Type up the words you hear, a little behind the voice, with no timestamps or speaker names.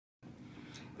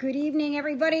Good evening,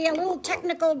 everybody. A little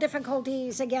technical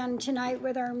difficulties again tonight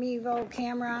with our Mevo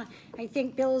camera. I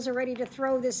think Bill's ready to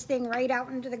throw this thing right out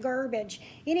into the garbage.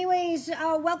 Anyways,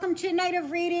 welcome to Night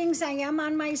of Readings. I am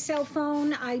on my cell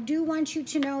phone. I do want you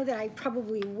to know that I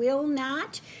probably will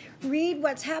not read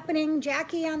what's happening.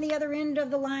 Jackie on the other end of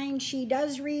the line, she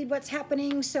does read what's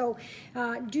happening, so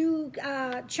do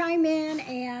chime in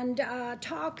and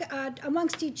talk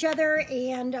amongst each other,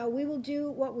 and we will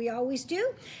do what we always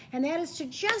do, and that is to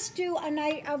just do a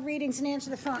night of readings and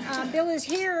answer the phone. Bill is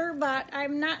here, but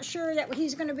I'm not sure that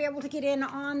he's going to be able to get in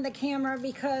on the camera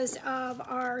because of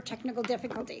our technical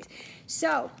difficulties.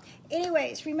 So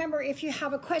anyways, remember, if you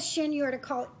have a question, you are to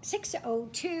call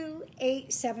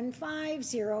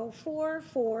 602-875-0444.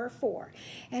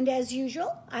 And as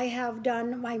usual, I have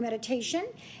done my meditation,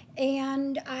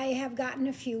 and I have gotten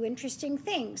a few interesting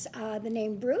things. The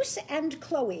name Bruce and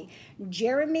Chloe,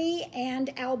 Jeremy and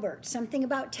Albert, something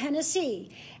about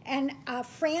Tennessee, and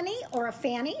Franny or a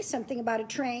Fanny, something about a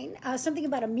train, something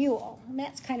about a mule. And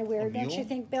that's kind of weird, don't you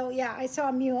think, Bill? Yeah, I saw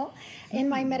a mule in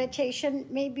my meditation.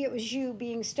 Maybe it was you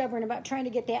being stubborn about trying to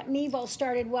get that Mevo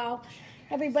started while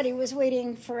everybody was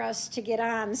waiting for us to get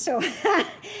on. So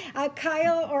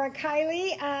Kyle or a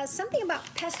Kylie, something about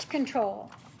pest control.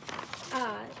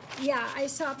 Yeah, I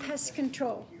saw pest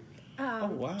control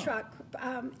truck.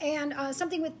 And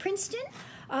something with Princeton,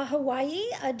 Hawaii,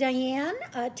 a Diane,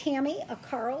 a Tammy, a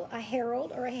Carl, a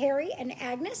Harold or a Harry, an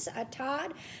Agnes, a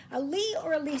Todd, a Lee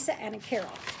or a Lisa, and a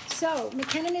Carol. So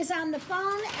McKinnon is on the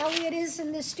phone. Elliot is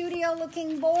in the studio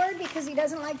looking bored because he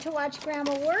doesn't like to watch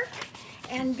Grandma work.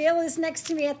 And Bill is next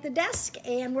to me at the desk,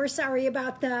 and we're sorry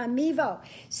about the Mevo.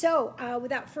 So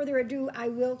without further ado, I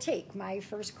will take my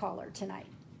first caller tonight.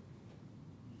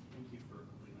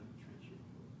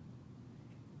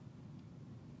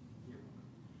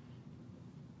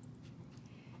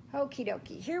 Okie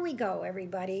dokie, here we go,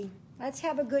 everybody. Let's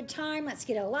have a good time. Let's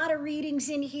get a lot of readings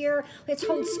in here. Let's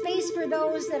hold space for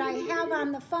those that I have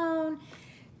on the phone.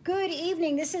 Good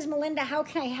evening, this is Melinda. How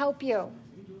can I help you?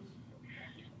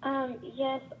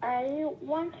 Yes, I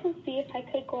want to see if I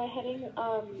could go ahead and,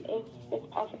 if it's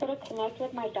possible to connect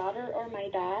with my daughter or my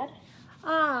dad.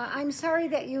 I'm sorry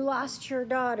that you lost your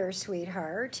daughter,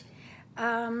 sweetheart.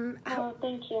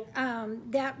 Thank you.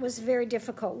 That was very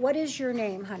difficult. What is your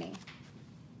name, honey?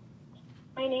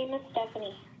 My name is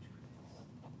Stephanie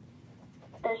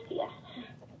Garcia.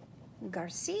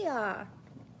 Garcia.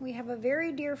 We have a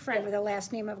very dear friend with the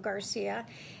last name of Garcia.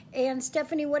 And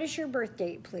Stephanie, what is your birth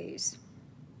date, please?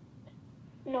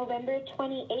 November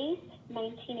 28th,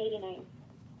 1989.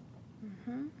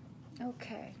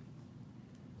 Okay.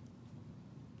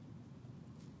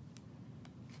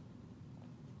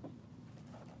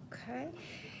 Okay.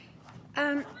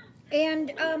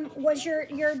 Was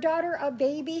your daughter a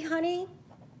baby, honey?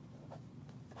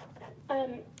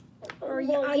 Or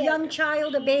a young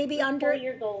child, a baby under? 4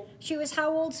 years old. She was how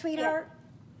old, sweetheart? Yeah.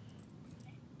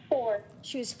 4.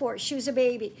 She was 4. She was a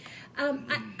baby.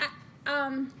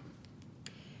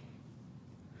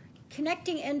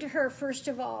 Connecting into her, first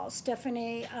of all,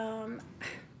 Stephanie,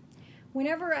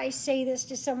 whenever I say this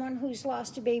to someone who's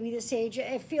lost a baby this age,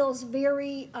 it feels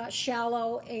very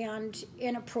shallow and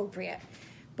inappropriate.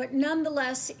 But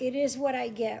nonetheless, it is what I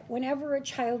get. Whenever a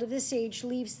child of this age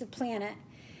leaves the planet,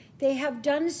 they have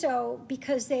done so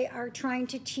because they are trying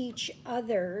to teach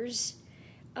others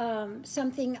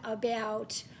something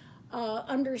about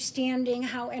understanding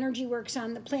how energy works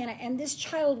on the planet. And this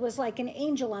child was like an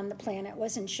angel on the planet,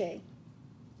 wasn't she?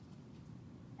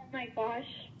 Oh my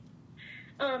gosh.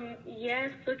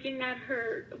 Yes, looking at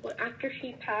her, after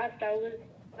she passed, I was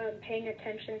paying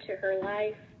attention to her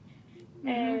life.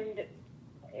 And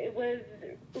it was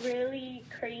really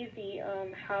crazy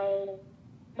how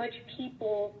much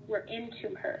people were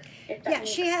into her. Yeah,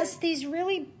 she has these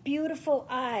really beautiful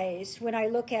eyes when I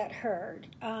look at her.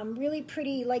 Really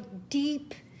pretty, like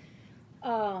deep,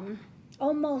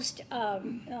 almost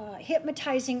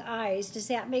hypnotizing eyes. Does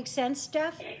that make sense,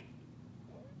 Steph?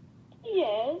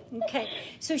 Yes. Okay,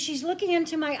 so she's looking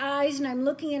into my eyes and I'm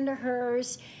looking into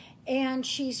hers, and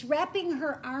she's wrapping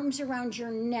her arms around your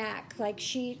neck, like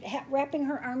wrapping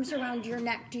her arms around your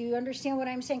neck. Do you understand what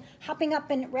I'm saying? Hopping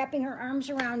up and wrapping her arms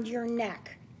around your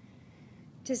neck.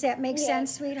 Does that make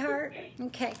sense, sweetheart?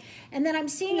 Okay. And then I'm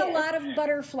seeing a lot of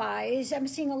butterflies. I'm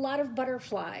seeing a lot of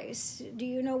butterflies. Do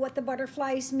you know what the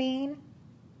butterflies mean?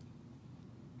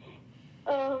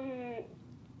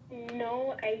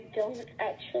 No, I don't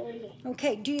actually.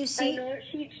 Okay, do you see? I know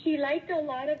she liked a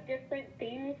lot of different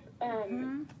things.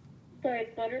 So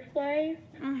it's butterflies.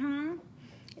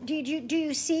 Do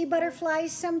you see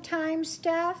butterflies sometimes,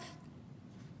 Steph?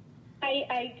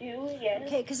 I do, yes.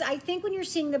 Okay, because I think when you're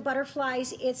seeing the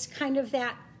butterflies, it's kind of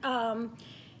that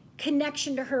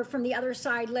connection to her from the other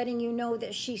side, letting you know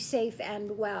that she's safe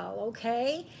and well,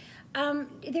 okay?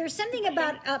 There's something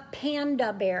about a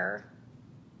panda bear.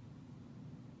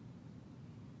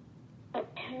 A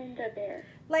panda bear.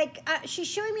 Like, she's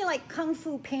showing me like Kung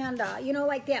Fu Panda, you know,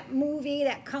 like that movie,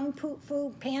 that Kung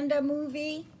Fu Panda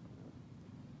movie.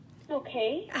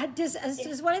 Okay. Does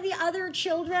one of the other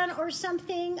children or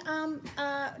something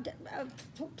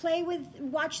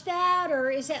watch that, or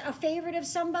is it a favorite of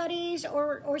somebody's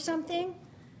or something?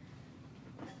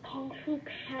 Kung Fu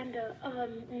Panda.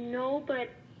 No, but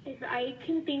if I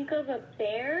can think of a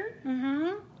bear,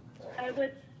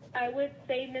 I would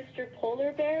say Mr.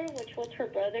 Polar Bear, which was her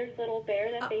brother's little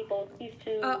bear that they both used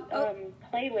to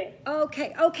play with.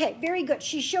 Okay, very good.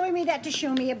 She's showing me that to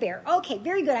show me a bear. Okay,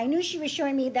 very good. I knew she was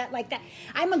showing me that like that.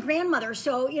 I'm a grandmother,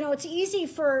 so, you know, it's easy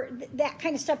for that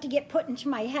kind of stuff to get put into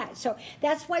my head. So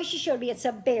that's why she showed me it's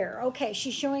a bear. Okay,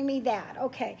 she's showing me that.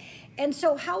 Okay. And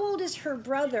so how old is her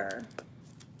brother?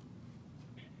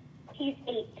 He's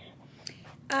 8.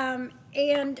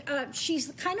 And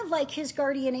she's kind of like his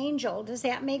guardian angel. Does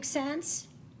that make sense?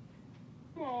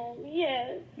 Oh,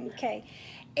 yes. Okay.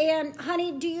 And,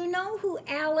 honey, do you know who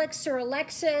Alex or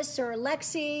Alexis or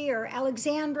Alexi or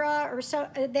Alexandra or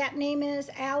that name is?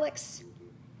 Alex?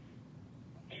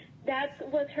 That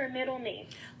was her middle name.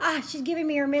 She's giving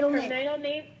me her middle name.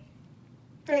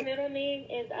 Her middle name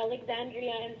is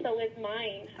Alexandria, and so is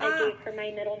mine. I gave her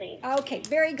my middle name. Okay,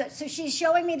 very good. So she's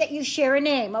showing me that you share a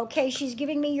name. Okay, she's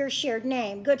giving me your shared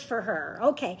name. Good for her.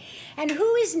 Okay. And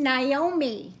who is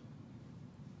Naomi?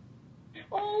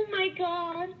 Oh, my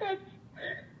God.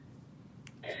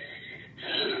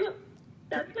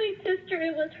 That's my sister.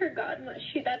 It was her godmother.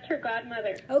 That's her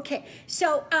godmother. Okay.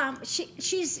 So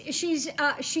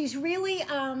she's really...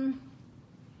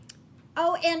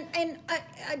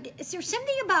 is there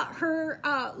something about her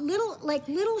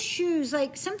little shoes,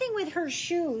 like something with her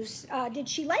shoes? Did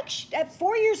she like, at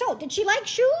 4 years old, did she like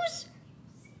shoes?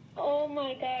 Oh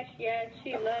my gosh, yes.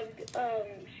 She loved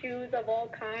shoes of all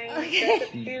kinds,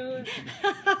 dress-up shoes.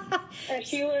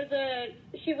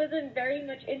 She wasn't very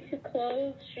much into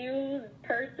clothes, shoes,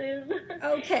 purses.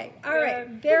 Okay, all right,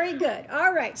 very good.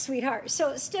 All right, sweetheart.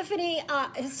 So Stephanie,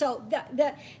 so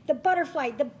the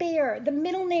butterfly, the bear, the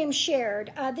middle name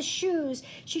shared, the shoes.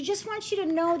 She just wants you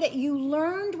to know that you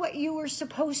learned what you were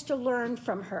supposed to learn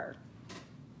from her.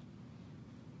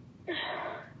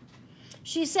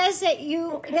 She says that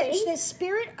that the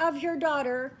spirit of your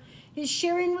daughter is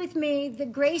sharing with me the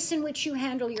grace in which you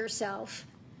handle yourself,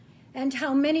 and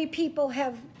how many people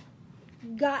have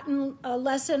gotten a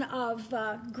lesson of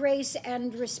grace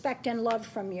and respect and love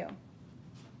from you.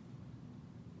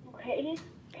 Okay.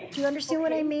 Do you understand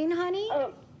what I mean, honey?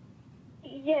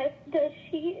 Yes. Does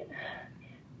she?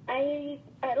 I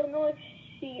don't know if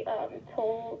she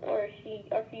told, or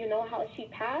if you know how she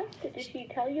passed. Did she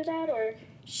tell you that, or?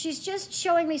 She's just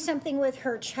showing me something with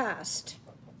her chest.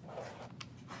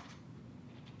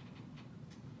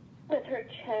 With her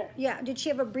chest? Yeah. Did she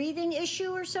have a breathing issue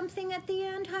or something at the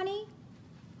end, honey?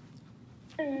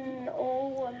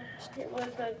 No, it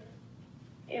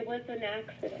was an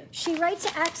accident. She writes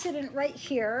accident right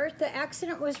here. The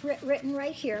accident was written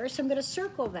right here, so I'm going to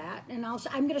circle that, and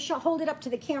I'm going to hold it up to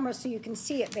the camera so you can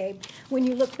see it, babe. When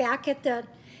you look back at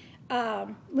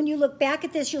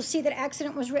this, you'll see that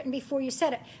accident was written before you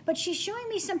said it. But she's showing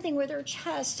me something with her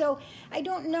chest, so I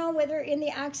don't know whether in the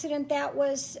accident that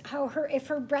was if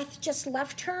her breath just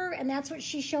left her, and that's what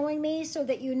she's showing me, so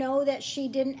that you know that she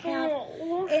didn't have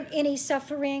any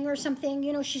suffering or something.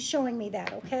 You know, she's showing me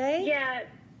that, okay? Yeah,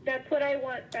 that's what I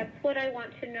want. That's what I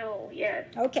want to know. Yes.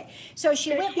 Okay, so she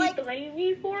Does she blame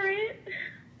me for it?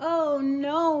 Oh,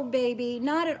 no, baby,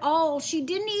 not at all. She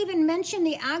didn't even mention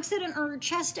the accident or her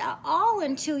chest at all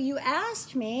until you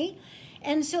asked me.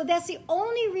 And so that's the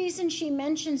only reason she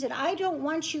mentions it. I don't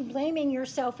want you blaming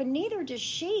yourself, and neither does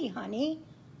she, honey.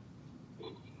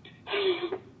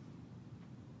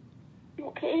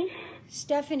 Okay.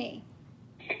 Stephanie,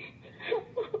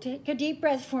 take a deep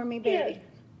breath for me, baby. Yes.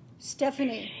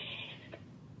 Stephanie.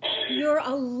 You're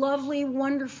a lovely,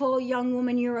 wonderful young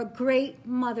woman. You're a great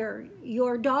mother.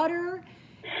 Your daughter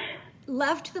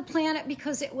left the planet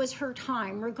because it was her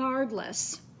time,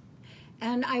 regardless.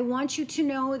 And I want you to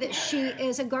know that she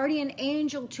is a guardian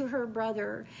angel to her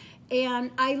brother. And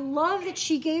I love that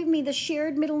she gave me the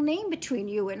shared middle name between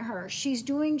you and her. She's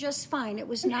doing just fine. It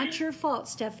was not your fault,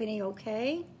 Stephanie,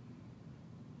 okay?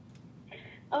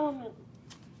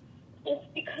 It's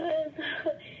because...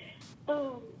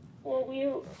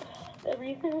 the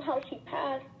reason how she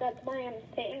passed, that's why I'm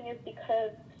saying, is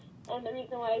because And the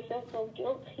reason why I feel so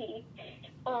guilty,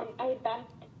 I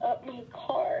backed up my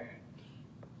car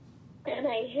and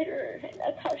I hit her, and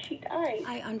that's how she died.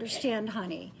 I understand,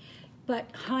 honey. But,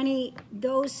 honey,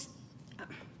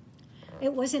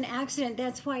 it was an accident.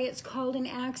 That's why it's called an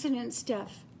accident,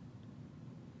 Steph.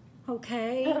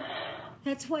 Okay?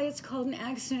 That's why it's called an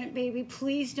accident, baby.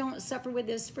 Please don't suffer with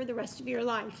this for the rest of your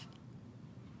life.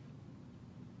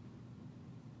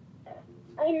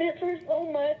 I miss her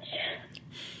so much.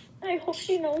 I hope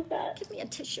she knows that. Give me a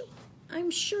tissue. I'm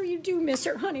sure you do miss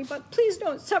her, honey, but please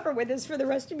don't suffer with this for the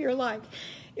rest of your life.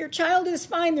 Your child is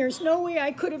fine. There's no way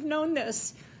I could have known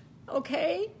this.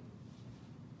 Okay?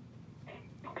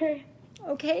 Okay.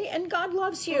 Okay, and God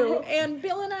loves you. And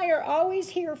Bill and I are always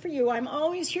here for you. I'm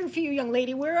always here for you, young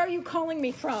lady. Where are you calling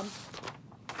me from?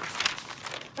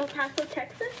 El Paso,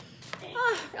 Texas?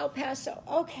 El Paso.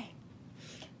 Okay.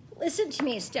 Listen to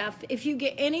me, Steph. If you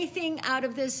get anything out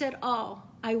of this at all,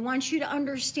 I want you to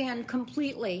understand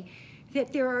completely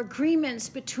that there are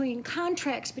agreements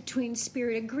contracts between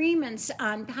spirit, agreements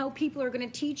on how people are going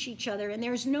to teach each other. And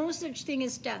there's no such thing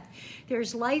as death.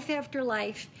 There's life after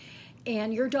life.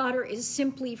 And your daughter is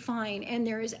simply fine. And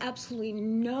there is absolutely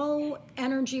no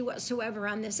energy whatsoever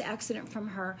on this accident from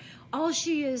her. All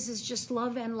she is just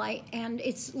love and light. And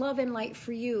it's love and light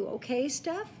for you. Okay,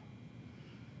 Steph?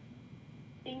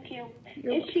 Thank you.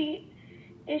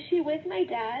 Is she with my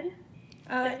dad?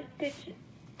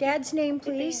 Dad's name,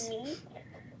 please. Did they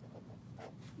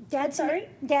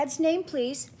meet? Dad's name,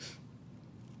 please.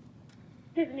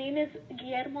 His name is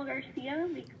Guillermo Garcia.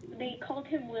 They called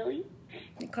him Willie.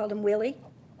 They called him Willie?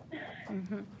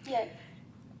 Mm-hmm. Yes.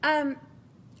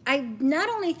 I not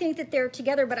only think that they're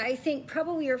together, but I think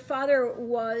probably your father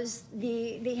was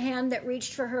the hand that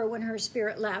reached for her when her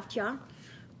spirit left, yeah?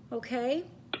 Okay?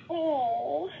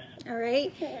 Oh. All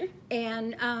right?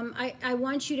 And I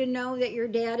want you to know that your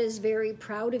dad is very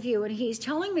proud of you, and he's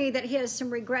telling me that he has some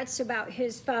regrets about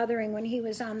his fathering when he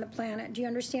was on the planet. Do you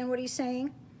understand what he's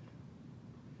saying?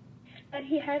 And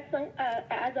he had some,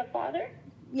 as a father?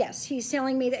 Yes, he's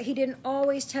telling me that he didn't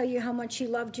always tell you how much he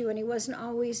loved you, and he wasn't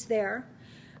always there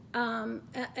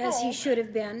as he should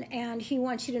have been. And he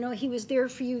wants you to know he was there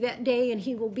for you that day, and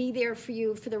he will be there for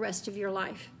you for the rest of your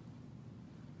life.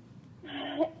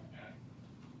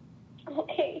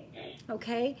 Okay.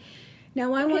 Okay.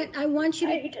 Now I want you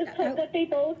to. I just hope that they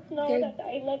both know that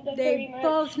I love them very much. They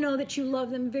both know that you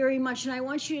love them very much, and I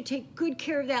want you to take good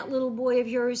care of that little boy of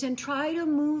yours and try to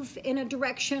move in a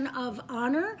direction of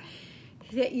honor.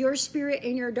 That your spirit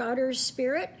and your daughter's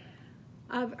spirit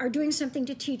are doing something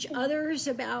to teach others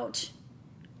about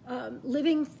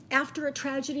living after a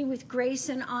tragedy with grace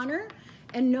and honor,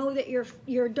 and know that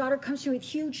your daughter comes to me with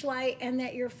huge light, and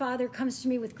that your father comes to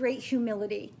me with great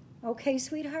humility. Okay,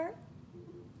 sweetheart?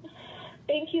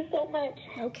 Thank you so much.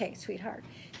 Okay, sweetheart.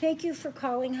 Thank you for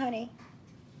calling, honey.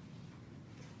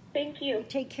 Thank you.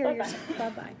 Take care of yourself.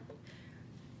 Bye-bye.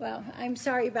 Well, I'm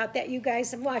sorry about that. You guys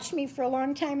have watched me for a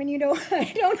long time, and you know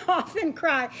I don't often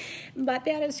cry. But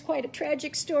that is quite a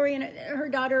tragic story, and her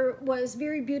daughter was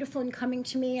very beautiful in coming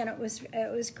to me, and it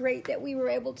was great that we were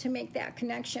able to make that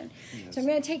connection. Yes. So I'm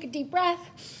going to take a deep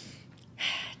breath,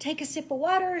 take a sip of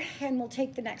water, and we'll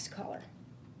take the next caller.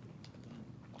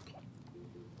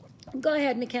 Go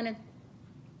ahead, McKinnon.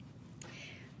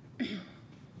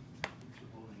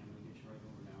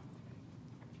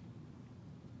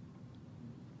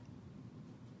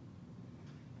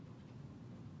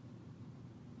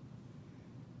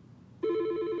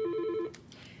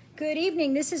 Good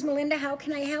evening. This is Melinda. How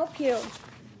can I help you?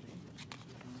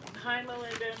 Hi,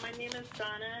 Melinda. My name is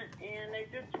Donna, and I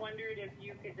just wondered if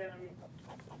you could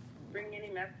bring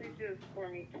any messages for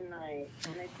me tonight.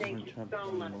 And I thank you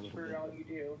so much for all you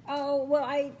do. Oh, well,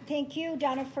 I thank you,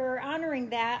 Donna, for honoring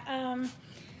that.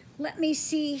 Let me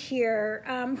see here.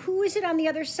 Who is it on the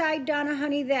other side, Donna,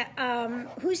 honey?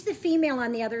 Who's the female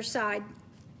on the other side?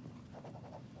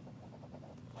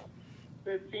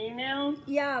 The female?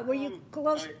 Yeah, were you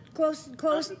close?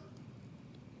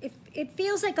 It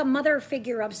feels like a mother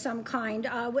figure of some kind.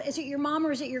 Is it your mom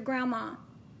or is it your grandma?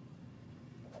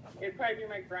 It'd probably be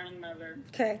my grandmother.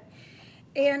 Okay.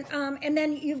 And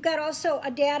then you've got also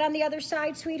a dad on the other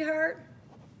side, sweetheart?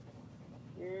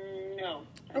 No.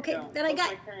 Okay, then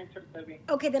my parents are living.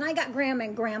 Okay, then I got grandma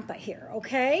and grandpa here,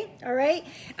 okay? All right?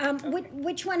 Okay.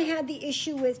 Which one had the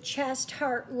issue with chest,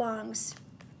 heart, lungs?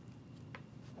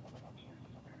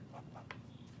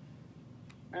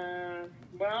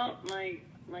 Well,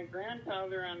 my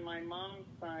grandfather on my mom's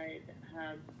side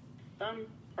had some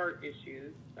heart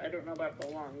issues. I don't know about the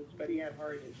lungs, but he had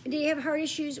heart issues. Did he have heart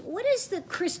issues? What is the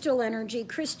crystal energy?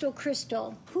 Crystal.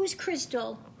 Who's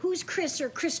Crystal? Who's Chris or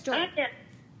Crystal?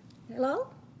 Hello?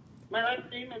 My last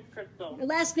name is Crystal. Your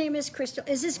last name is Crystal.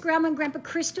 Is this Grandma and Grandpa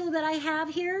Crystal that I have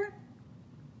here?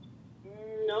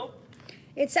 Nope.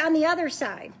 It's on the other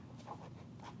side.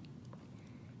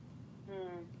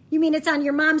 You mean it's on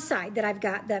your mom's side that I've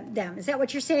got them? Is that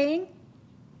what you're saying?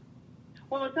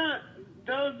 Well, it's not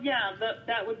those. Yeah,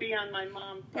 that would be on my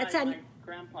mom's side. That's on my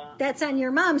grandpa. That's on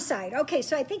your mom's side. Okay,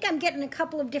 so I think I'm getting a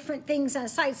couple of different things on the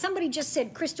side. Somebody just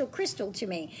said Crystal to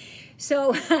me.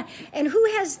 So, and who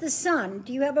has the son?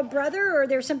 Do you have a brother, or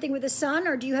there's something with a son,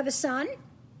 or do you have a son?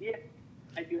 Yeah,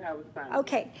 I do have a son.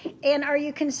 Okay, and are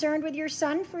you concerned with your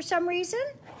son for some reason?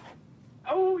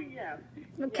 Oh, yes.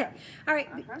 Okay. Yes. All right.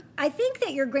 I think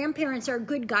that your grandparents are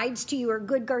good guides to you, or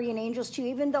good guardian angels to you,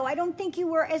 even though I don't think you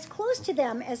were as close to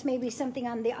them as maybe something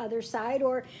on the other side,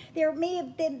 or they may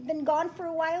have been gone for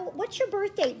a while. What's your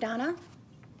birth date, Donna?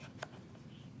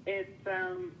 It's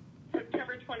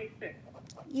September 26th.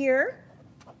 Year?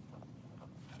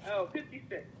 Oh,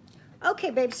 56. Okay,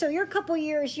 babe. So you're a couple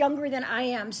years younger than I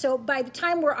am. So by the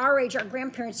time we're our age, our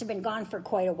grandparents have been gone for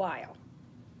quite a while.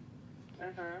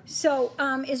 So,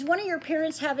 is one of your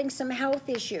parents having some health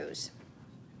issues?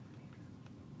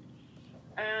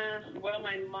 Well,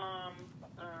 my mom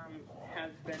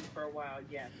has been for a while,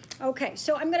 yes. Okay,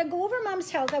 so I'm going to go over mom's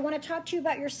health. I want to talk to you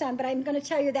about your son, but I'm going to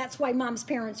tell you that's why mom's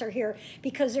parents are here,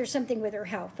 because there's something with her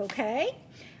health, okay?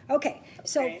 Okay,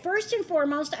 so first and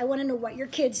foremost, I want to know what your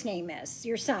kid's name is,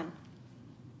 your son.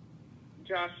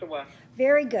 Joshua.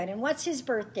 Very good. And what's his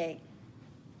birthday?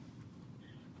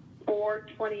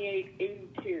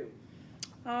 4/28/82.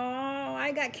 Oh,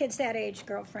 I got kids that age,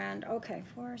 girlfriend. Okay,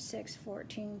 4, 6,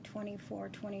 14, 24,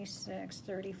 26,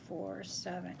 34,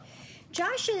 7.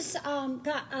 Josh has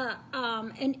got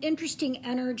an interesting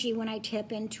energy when I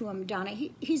tap into him, Donna.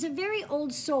 He's a very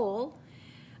old soul,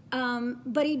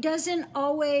 but he doesn't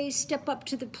always step up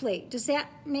to the plate. Does that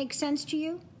make sense to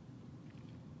you?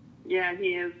 Yeah,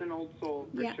 he is an old soul,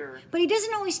 for sure. But he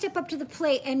doesn't always step up to the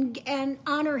plate and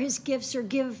honor his gifts, or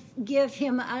give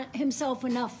him himself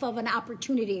enough of an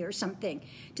opportunity or something.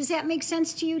 Does that make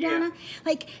sense to you, Donna?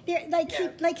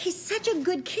 He's such a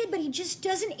good kid, but he just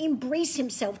doesn't embrace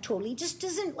himself totally. He just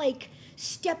doesn't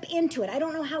step into it. I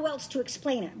don't know how else to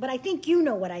explain it, but I think you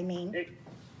know what I mean.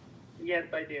 Yes,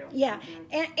 I do. Yeah,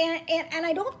 and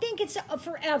I don't think it's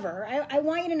forever. I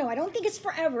want you to know, I don't think it's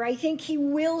forever. I think he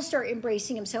will start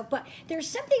embracing himself, but there's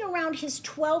something around his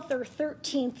 12th or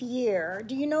 13th year.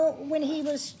 Do you know when he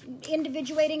was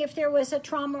individuating, if there was a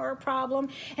trauma or a problem?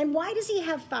 And why does he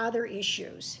have father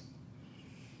issues?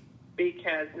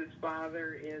 Because his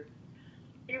father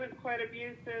he was quite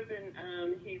abusive,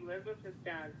 and he lived with his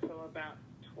dad till about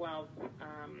 12.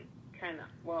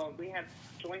 We had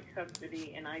joint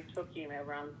custody, and I took him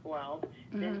around 12.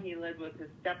 Then he lived with his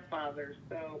stepfather,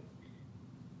 so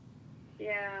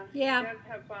yeah. He does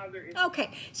have father issues.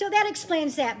 Okay, so that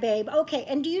explains that, babe. Okay,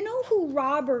 and do you know who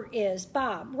Robert is?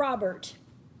 Robert.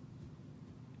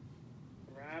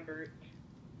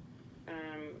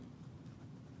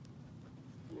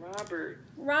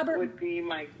 Robert would be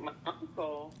my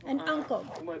uncle. An uncle.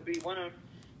 Would be one of,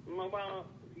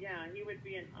 he would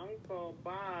be an uncle.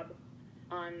 Bob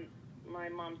on my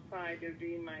mom's side would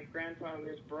be my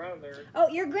grandfather's brother. Oh,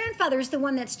 your grandfather's the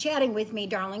one that's chatting with me,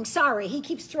 darling. Sorry, he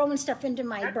keeps throwing stuff into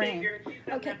my brain.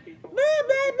 Okay. Blah,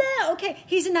 blah, blah. Okay,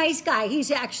 he's a nice guy.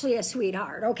 He's actually a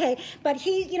sweetheart, okay? But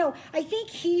I think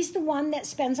he's the one that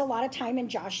spends a lot of time in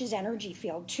Josh's energy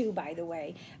field too, by the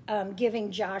way,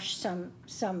 giving Josh some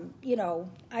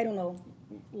I don't know,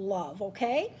 love,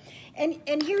 okay? And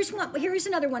here's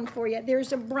another one for you.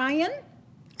 There's a Brian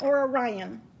or a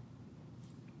Ryan.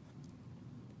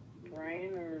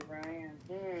 Brian or Ryan?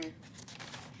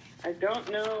 I don't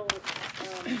know.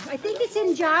 I think it's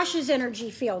in Josh's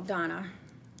energy field, Donna.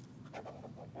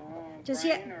 Does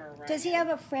he have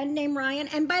a friend named Ryan?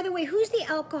 And by the way, who's the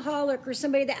alcoholic or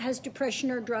somebody that has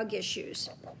depression or drug issues?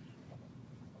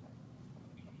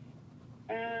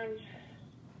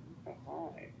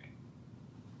 Alcoholic.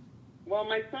 Well,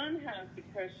 my son has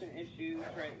depression issues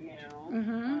right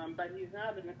now, but he's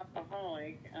not an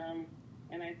alcoholic.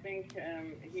 And I think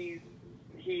he's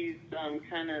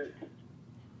kind of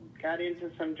got into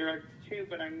some drugs too,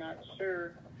 but I'm not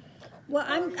sure. Well,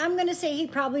 I'm going to say he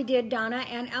probably did, Donna,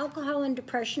 and alcohol and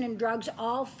depression and drugs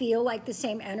all feel like the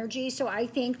same energy, so I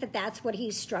think that that's what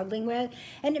he's struggling with,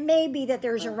 and it may be that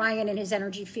there's a Ryan in his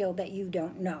energy field that you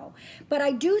don't know. But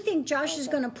I do think Josh is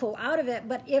going to pull out of it,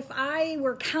 but if I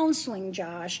were counseling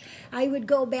Josh, I would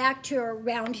go back to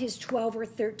around his 12th or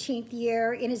 13th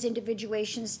year in his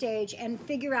individuation stage and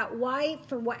figure out why,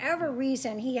 for whatever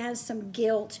reason, he has some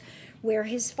guilt where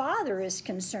his father is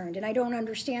concerned. And I don't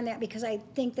understand that because I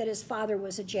think that his father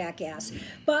was a jackass.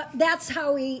 But that's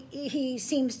how he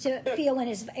seems to feel in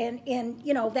his, and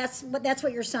you know, that's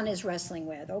what your son is wrestling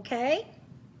with, okay?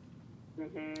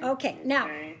 Mm-hmm. Okay, now,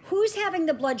 who's having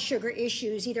the blood sugar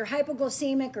issues, either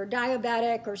hypoglycemic or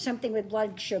diabetic or something with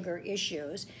blood sugar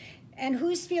issues? And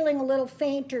who's feeling a little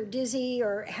faint or dizzy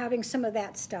or having some of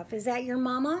that stuff? Is that your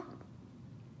mama?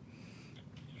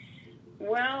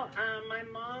 Well, my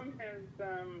mom has,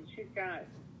 she's got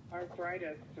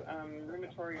arthritis,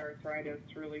 rheumatoid arthritis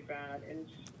really bad, and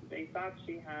they thought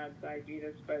she had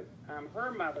diabetes, but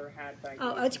her mother had diabetes.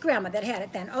 Oh, it's Grandma that had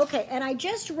it then. Okay, and I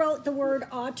just wrote the word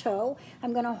auto.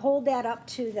 I'm going to hold that up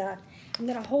to the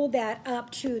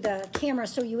camera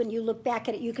so when you look back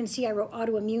at it, you can see I wrote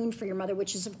autoimmune for your mother,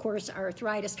 which is, of course,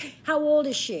 arthritis. How old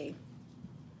is she?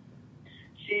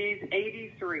 She's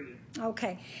 83.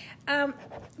 Okay.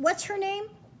 What's her name?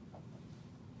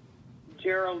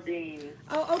 Geraldine.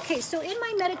 Oh, okay. So in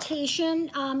my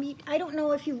meditation, I don't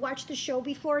know if you've watched the show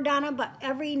before, Donna, but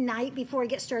every night before I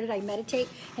get started, I meditate,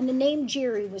 and the name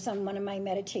Jerry was on one of my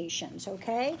meditations,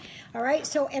 okay? All right.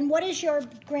 So, and what is your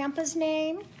grandpa's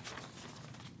name?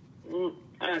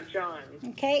 John.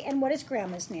 Okay. And what is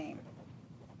Grandma's name?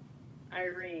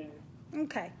 Irene.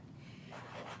 Okay.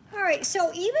 All right.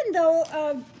 So even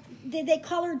though, did they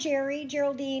call her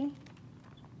Geraldine?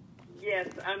 Yes,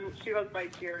 she goes by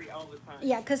Jerry all the time.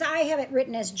 Yeah, because I have it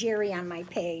written as Jerry on my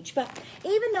page. But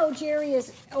even though Jerry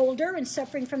is older and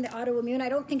suffering from the autoimmune, I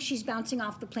don't think she's bouncing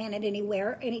off the planet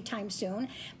anywhere anytime soon.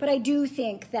 But I do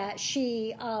think that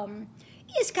she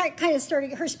is kind of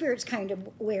starting, her spirit's kind of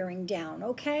wearing down,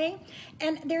 okay?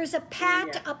 And there's a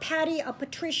Pat, a Patty, a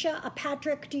Patricia, a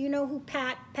Patrick. Do you know who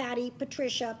Pat, Patty,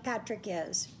 Patricia, Patrick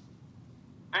is?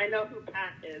 I know who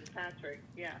Pat is, Patrick,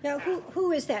 yeah. Now,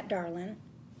 who is that, darling?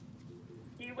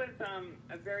 He was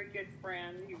a very good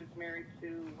friend. He was married to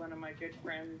one of my good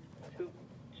friends who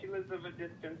she lives of a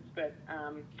distance, but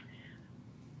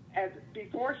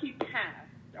before he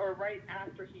passed, or right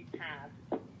after he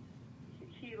passed,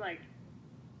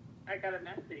 I got a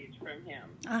message from him.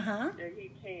 That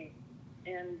he came,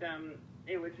 and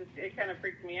it kind of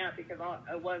freaked me out because all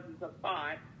it was a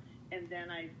thought, and then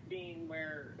I seen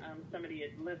where somebody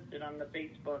had listed on the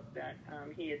Facebook that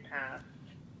he had passed.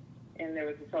 And there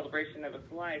was a celebration of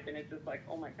his life, and it's just like,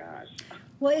 oh my gosh.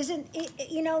 Well, isn't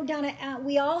it, you know, Donna,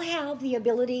 we all have the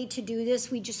ability to do this.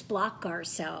 We just block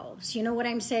ourselves. You know what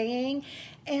I'm saying?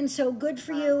 And so good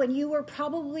for you. And you were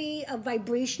probably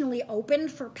vibrationally open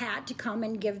for Pat to come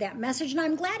and give that message. And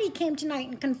I'm glad he came tonight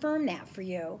and confirm that for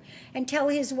you and tell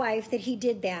his wife that he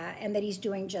did that and that he's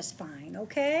doing just fine.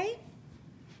 Okay?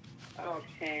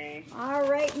 Okay. All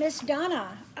right, Miss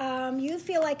Donna, you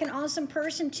feel like an awesome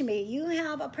person to me. You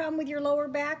have a problem with your lower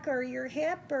back or your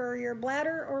hip or your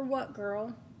bladder or what,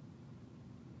 girl?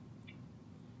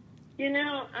 You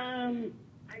know, I'm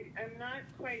not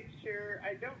quite sure.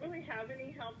 I don't really have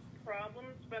any health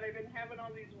problems, but I've been having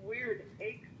all these weird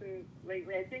aches and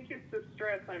lately. I think it's the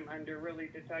stress I'm under, really,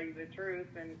 to tell you the truth.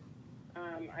 And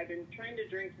I've been trying to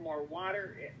drink more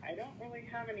water. I don't really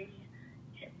have any.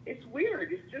 It's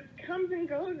weird. It just comes and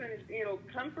goes, and it'll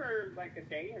come for like a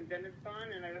day, and then it's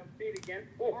gone, and I don't see it again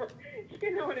for,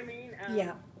 you know what I mean?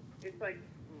 Yeah. It's like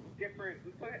different.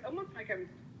 It's like, almost like I'm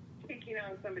taking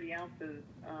on somebody else's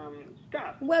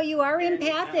stuff. Well, you are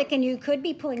empathic, and you could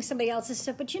be pulling somebody else's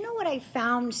stuff. But you know what I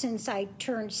found since I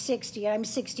turned 60? I'm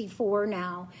 64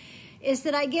 now. Is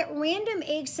that I get random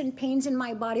aches and pains in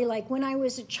my body, like when I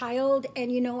was a child,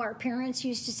 and you know, our parents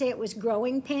used to say it was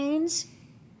growing pains.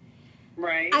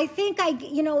 Right. I think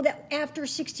that after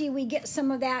 60 we get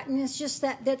some of that, and it's just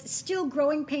that's still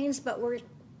growing pains, but we're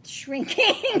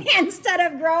shrinking instead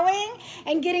of growing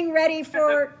and getting ready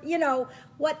for,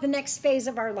 what the next phase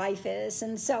of our life is.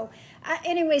 And so,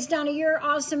 anyways, Donna, you're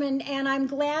awesome, and I'm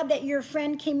glad that your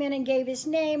friend came in and gave his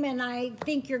name, and I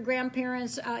think your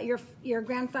grandparents, your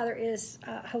grandfather is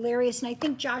hilarious, and I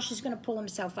think Josh is going to pull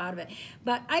himself out of it.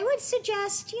 But I would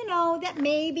suggest, that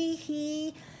maybe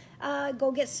he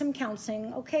go get some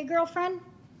counseling. Okay, girlfriend?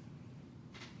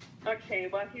 Okay,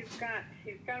 well, he's got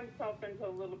himself into a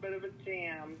little bit of a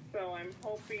jam, so I'm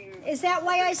hoping... Is that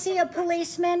why I see a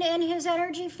policeman in his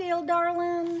energy field,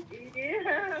 darling?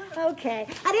 Yeah. Okay.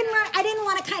 I didn't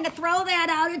want to kind of throw that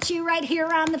out at you right here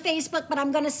on the Facebook, but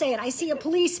I'm going to say it. I see a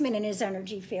policeman in his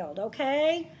energy field,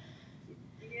 okay?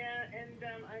 Yeah, and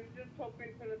I'm just hoping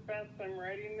for the best. I'm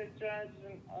writing the judge,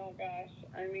 and oh gosh,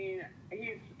 I mean,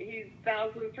 he's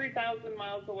 3,000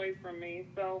 miles away from me,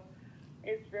 so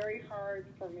it's very hard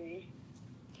for me.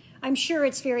 I'm sure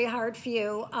it's very hard for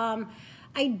you.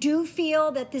 I do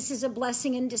feel that this is a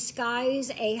blessing in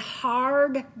disguise, a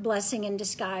hard blessing in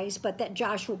disguise, but that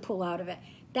Josh will pull out of it.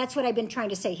 That's what I've been trying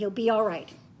to say. He'll be all right.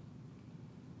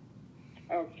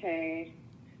 Okay.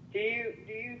 Do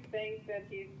you think that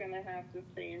he's going to have to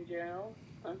stay in jail?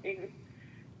 I mean,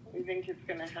 you think it's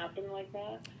going to happen like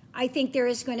that? I think there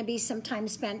is going to be some time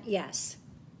spent, yes.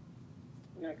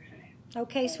 Okay.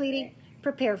 Okay, sweetie?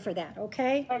 Prepare for that,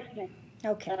 okay? Okay.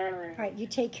 Okay. All right. All right, you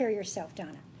take care of yourself,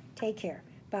 Donna. Take care.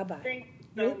 Bye-bye. Thanks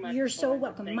so much. You're so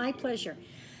welcome. Thank My you. pleasure.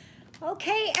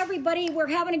 Okay, everybody, we're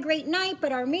having a great night,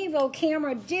 but our Mevo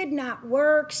camera did not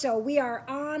work, so we are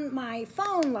on my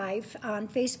phone live on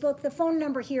Facebook. The phone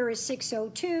number here is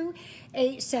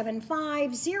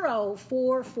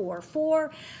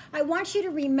 602-875-0444. I want you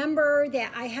to remember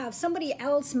that I have somebody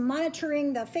else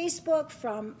monitoring the Facebook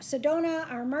from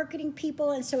Sedona, our marketing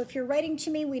people, and so if you're writing to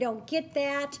me, we don't get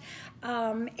that.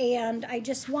 And I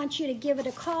just want you to give it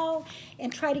a call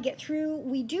and try to get through.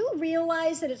 We do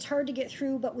realize that it's hard to get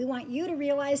through, but we want you to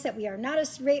realize that we are not a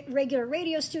regular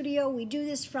radio studio. We do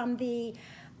this from the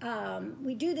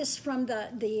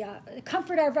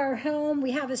comfort of our home.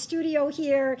 We have a studio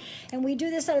here, and we do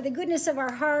this out of the goodness of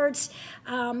our hearts.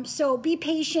 So be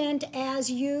patient as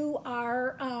you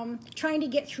are trying to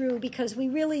get through, because we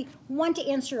really want to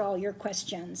answer all your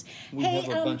questions. We have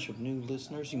a bunch of new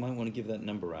listeners. You might want to give that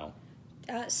number out.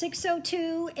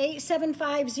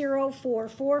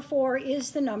 602-875-0444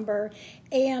 is the number.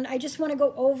 And I just want to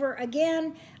go over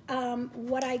again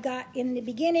what I got in the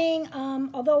beginning,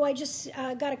 although I just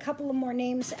got a couple of more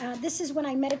names. This is when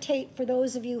I meditate. For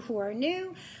those of you who are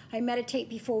new, I meditate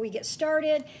before we get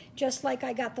started, just like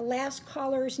I got the last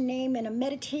caller's name in a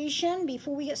meditation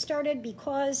before we get started,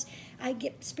 because I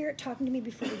get Spirit talking to me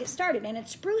before we get started. And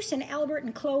it's Bruce and Albert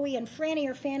and Chloe and Franny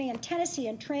or Fanny and Tennessee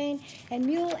and Train and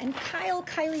Mule and Kyle,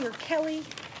 Kylie or Kelly,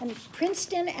 and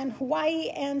Princeton and Hawaii,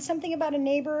 and something about a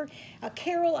neighbor, a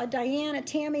Carol, a Diane, a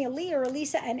Tammy, a Lee or a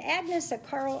Lisa, and Agnes, a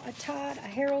Carl, a Todd, a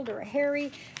Harold or a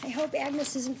Harry. I hope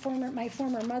Agnes isn't my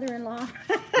former mother-in-law.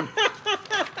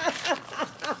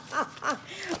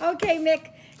 Okay, Mick,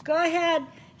 go ahead.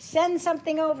 Send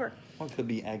something over. Well, it could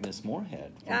be Agnes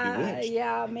Moorehead from Bewitched.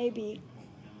 Yeah, maybe.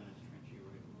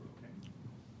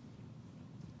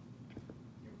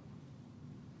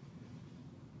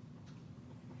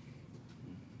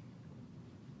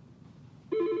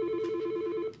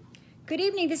 Good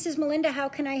evening. This is Melinda. How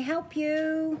can I help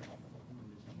you?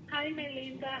 Hi,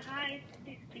 Melinda. Hi,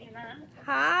 Christina.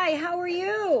 Hi, how are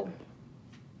you?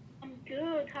 I'm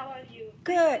good. How are you?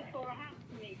 Good. Thank you for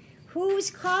having me. Who's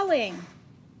calling?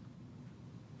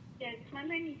 Yes, my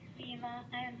name is Tina,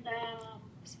 and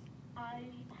I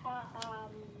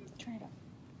Turn it up.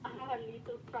 have a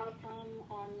little problem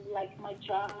on like my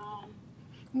job,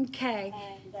 Okay.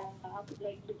 and I would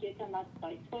like to get an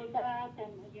advice for that,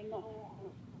 and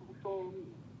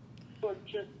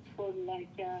for like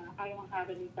I don't have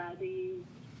anybody,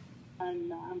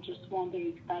 and I'm just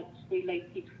wondering if that's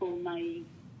related for my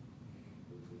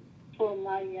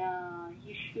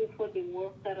issue for the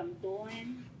work that I'm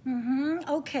doing.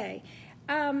 Okay.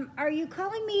 Are you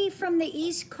calling me from the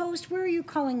East Coast? Where are you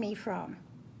calling me from?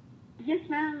 Yes,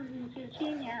 ma'am, in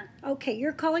Virginia. Okay,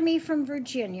 you're calling me from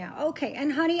Virginia. Okay,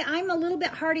 and honey, I'm a little bit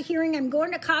hard of hearing. I'm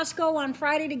going to Costco on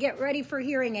Friday to get ready for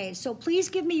hearing aids. So please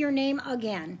give me your name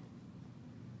again.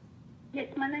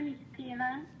 Yes, my name is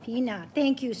Tina. Tina.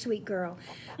 Thank you, sweet girl.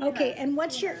 Okay, and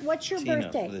what's your Tina,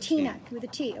 birthday? with a T. Tina with a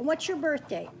T. And what's your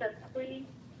birthday? That's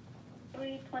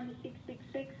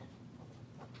 3/26/66.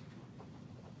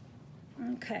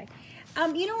 Okay.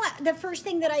 You know what? The first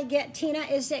thing that I get, Tina,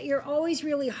 is that you're always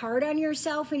really hard on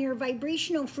yourself, and your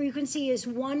vibrational frequency is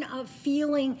one of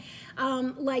feeling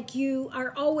like you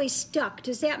are always stuck.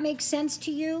 Does that make sense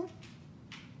to you?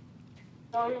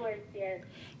 Always, yes.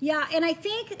 Yeah, and I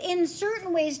think in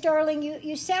certain ways, darling,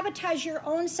 you sabotage your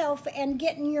own self and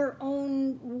get in your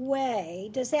own way.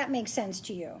 Does that make sense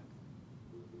to you?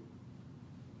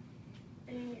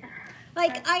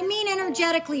 Like, I mean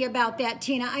energetically about that,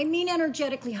 Tina. I mean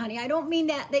energetically, honey. I don't mean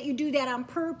that you do that on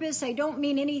purpose. I don't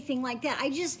mean anything like that.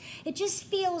 It just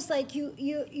feels like you're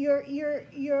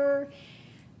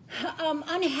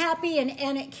unhappy,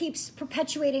 and it keeps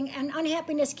perpetuating, and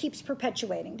unhappiness keeps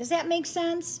perpetuating. Does that make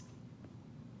sense?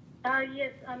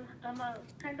 Yes, I'm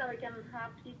kind of like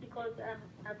unhappy because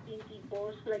I've been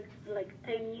divorced like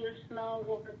 10 years now,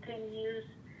 over 10 years.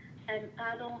 And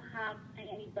I don't have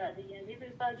anybody, and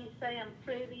everybody say I'm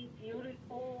pretty,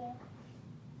 beautiful.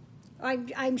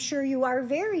 I'm sure you are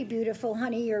very beautiful,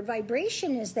 honey. Your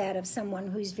vibration is that of someone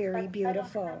who's very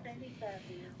beautiful. I don't have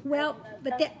anybody. Well,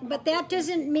 but that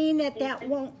doesn't mean that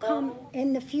won't come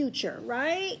in the future,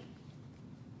 right?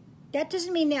 That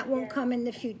doesn't mean that won't come in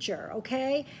the future,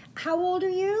 okay? How old are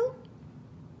you?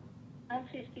 I'm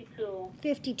 52.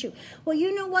 52. Well,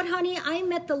 you know what, honey? I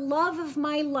met the love of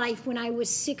my life when I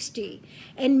was 60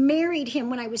 and married him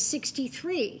when I was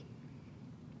 63.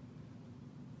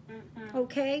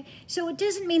 Okay? So it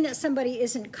doesn't mean that somebody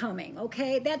isn't coming,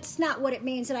 okay? That's not what it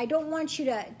means. And I don't want you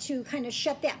to kind of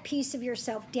shut that piece of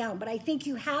yourself down. But I think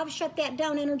you have shut that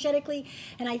down energetically.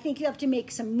 And I think you have to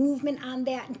make some movement on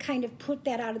that and kind of put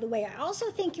that out of the way. I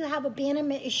also think you have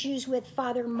abandonment issues with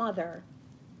father, mother.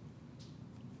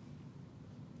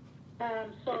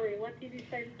 Sorry, what did you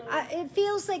say? It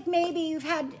feels like maybe you've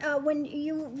had, when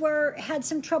you had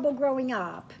some trouble growing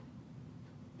up.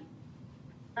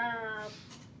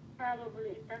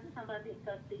 Probably that's somebody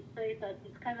that they say that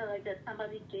it's kind of like that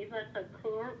somebody gave us a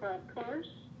curse.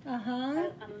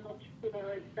 I'm not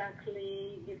sure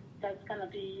exactly if that's going to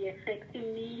be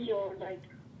affecting me or like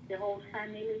the whole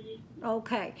family.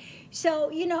 Okay. So,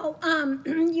 you know,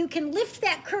 you can lift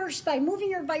that curse by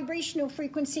moving your vibrational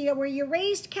frequency. Were you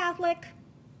raised Catholic?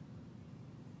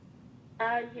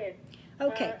 Yes.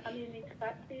 Okay. I mean, it's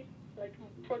Baptist, like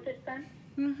Protestant.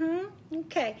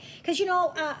 Okay. Because, you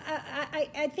know,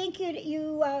 I think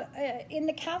you in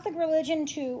the Catholic religion,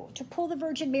 to pull the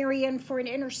Virgin Mary in for an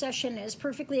intercession is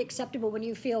perfectly acceptable when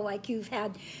you feel like you've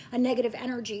had a negative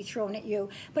energy thrown at you.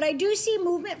 But I do see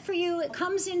movement for you. It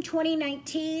comes in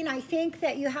 2019. I think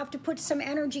that you have to put some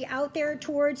energy out there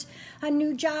towards a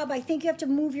new job. I think you have to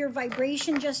move your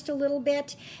vibration just a little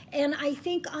bit. And I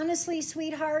think, honestly,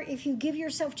 sweetheart, if you give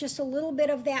yourself just a little bit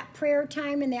of that prayer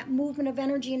time and that movement of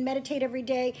energy and meditate every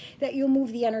day, that you'll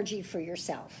move the energy for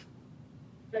yourself.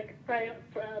 Like prior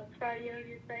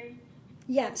you say?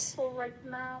 Yes. For right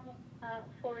now, I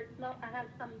have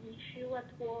some issue at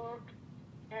work,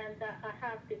 and I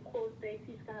have the court date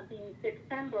is going to be in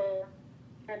September,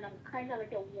 and I'm kind of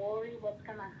like worried what's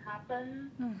going to happen.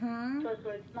 Because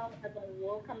right now at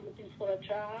work, I'm looking for a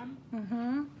job.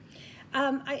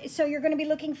 So you're going to be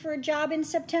looking for a job in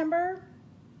September?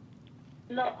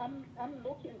 No, I'm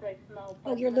looking right now.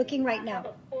 Oh, you're looking right now. I have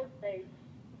a court date.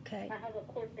 Okay. I have a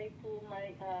court date for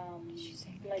my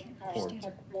Court.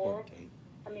 at work.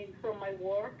 I mean, from my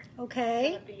work.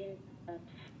 Okay. It's gonna be in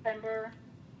September.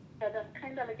 But I'm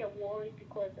kind of like worried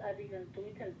because I didn't do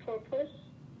it on purpose,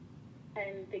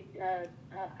 and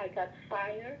I got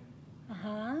fired.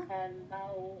 And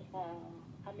now,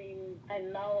 I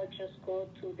just go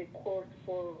to the court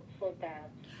for that.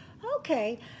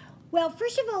 Okay. Well,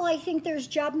 first of all, I think there's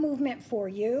job movement for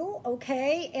you,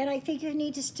 okay? And I think you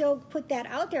need to still put that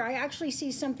out there. I actually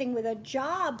see something with a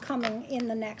job coming in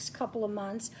the next couple of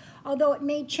months, although it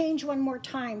may change one more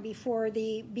time before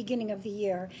the beginning of the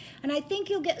year. And I think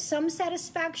you'll get some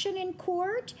satisfaction in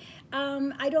court.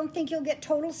 I don't think you'll get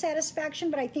total satisfaction,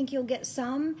 but I think you'll get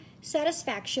some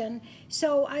satisfaction.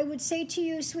 So I would say to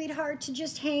you, sweetheart, to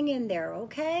just hang in there,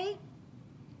 okay?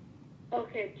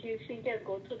 Okay, do you think I'll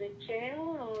go to the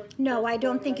jail? Or no, I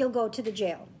don't think you'll go to the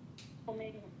jail.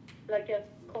 Like a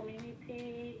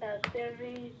community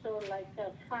service or like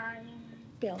a fine?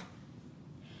 Bill.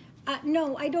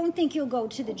 No, I don't think you'll go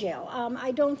to the jail.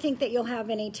 I don't think that you'll have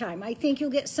any time. I think you'll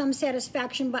get some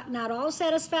satisfaction, but not all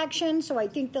satisfaction. So I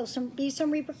think there'll be some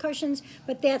repercussions,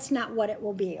 but that's not what it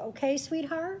will be. Okay,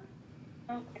 sweetheart?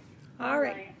 Okay. All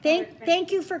right.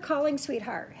 Thank you for calling,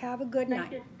 sweetheart. Have a good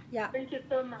night. You. Yeah. Thank you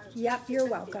so much. Yep, you're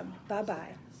welcome.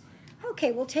 Bye-bye.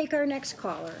 Okay, we'll take our next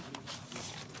caller.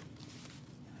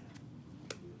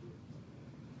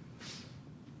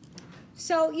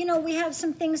 So, you know, we have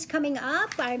some things coming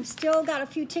up. I've still got a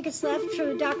few tickets left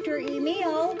for Dr.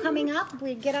 Emil coming up.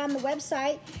 We get on the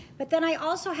website. But then I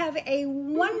also have a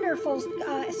wonderful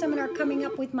seminar coming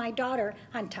up with my daughter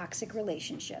on toxic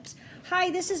relationships.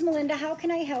 Hi, this is Melinda. How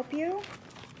can I help you?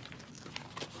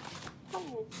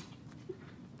 Oh.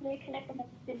 May I connect with my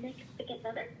significant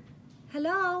other?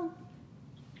 Hello?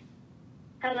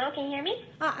 Hello, can you hear me?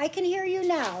 I can hear you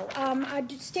now.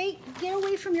 Get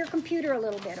away from your computer a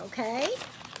little bit, okay?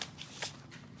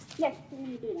 Yes, let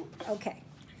me do that. Okay.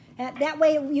 That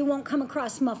way you won't come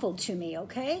across muffled to me,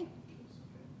 okay?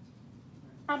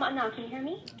 How about now? Can you hear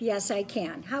me? Yes, I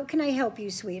can. How can I help you,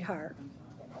 sweetheart?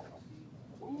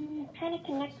 Trying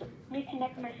to reconnect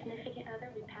with my significant other.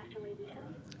 We passed away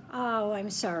recently. Oh, I'm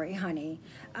sorry, honey.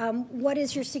 What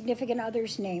is your significant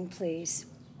other's name, please?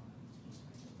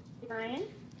 Brian?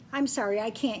 I'm sorry, I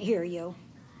can't hear you.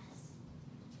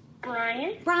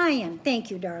 Brian? Brian.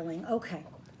 Thank you, darling. Okay.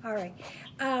 All right.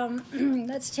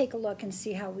 Let's take a look and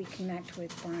see how we connect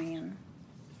with Brian.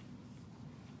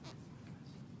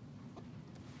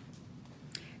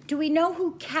 Do we know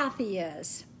who Kathy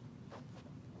is?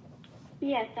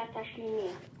 Yes, that's actually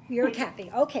me. You're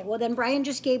Kathy. Okay, well then Brian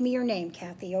just gave me your name,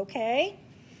 Kathy, okay?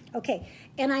 Okay,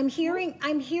 and I'm hearing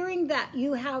that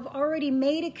you have already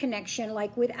made a connection,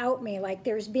 like without me, like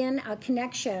there's been a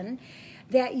connection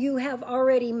that you have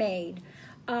already made.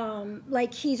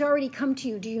 Like he's already come to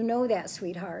you. Do you know that,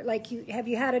 sweetheart? Like have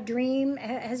you had a dream?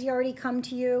 Has he already come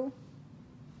to you?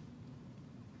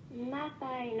 Not that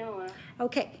I know of.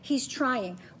 Okay, he's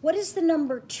trying. What does the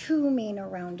number 2 mean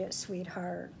around it,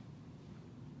 sweetheart?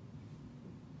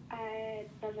 It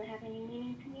doesn't have any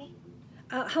meaning to me.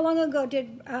 How long ago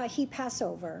did he pass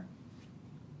over?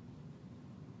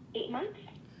 8 months?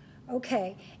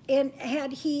 Okay, and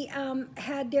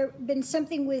had there been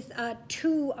something with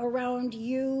 2 around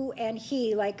you and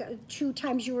he, like 2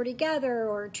 times you were together,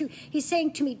 or 2? He's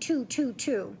saying to me 2, 2,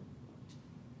 2.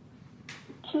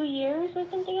 2 years we've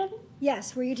been together?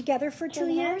 Yes, were you together for 2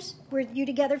 2.5. years? Were you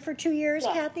together for 2 years,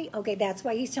 Yeah. Kathy? Okay, that's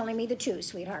why he's telling me the 2,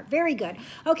 sweetheart. Very good.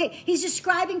 Okay, he's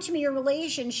describing to me your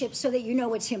relationship so that you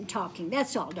know it's him talking.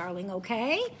 That's all, darling,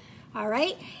 okay? All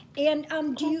right? And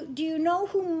do you know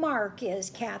who Mark is,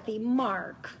 Kathy?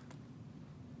 Mark.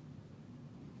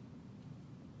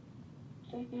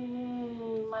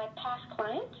 My past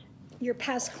client? Your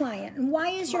past client. And why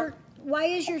is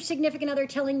your significant other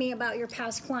telling me about your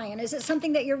past client? Is it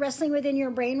something that you're wrestling with in your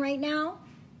brain right now?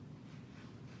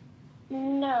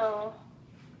 No.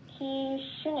 He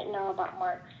shouldn't know about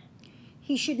Mark.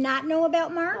 He should not know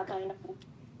about Mark? Not that I know.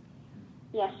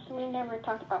 Yes, we never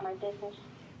talked about my business.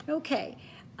 Okay.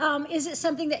 Is it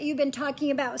something that you've been talking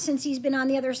about since he's been on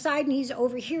the other side and he's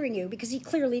overhearing you? Because he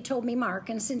clearly told me Mark,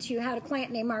 and since you had a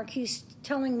client named Mark, he's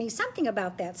telling me something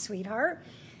about that, sweetheart.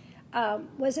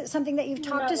 Was it something that you've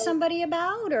talked to somebody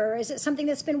about, or is it something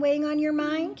that's been weighing on your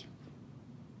mind?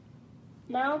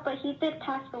 No, but he did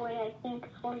pass away, I think,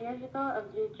 4 years ago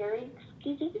of Lou Gehrig's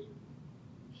disease.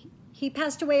 He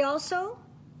passed away also?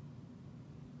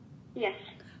 Yes.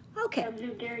 Okay. Of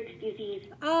Lou Gehrig's disease.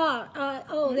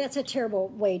 That's a terrible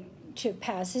way to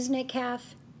pass, isn't it,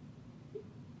 Kath?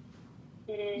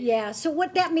 It is. Yeah, so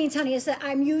what that means, honey, is that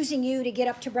I'm using you to get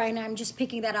up to Brian. I'm just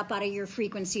picking that up out of your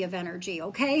frequency of energy,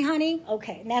 okay, honey?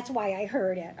 Okay, and that's why I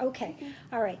heard it. Okay,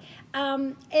 all right.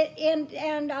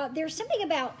 There's something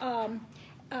about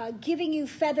giving you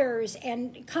feathers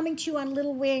and coming to you on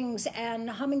little wings and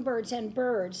hummingbirds and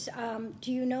birds.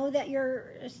 Do you know that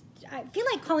I feel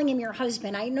like calling him your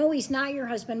husband. I know he's not your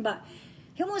husband, but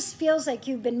he almost feels like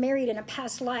you've been married in a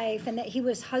past life and that he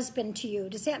was husband to you.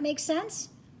 Does that make sense?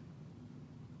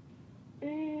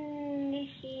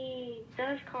 He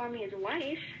does call me his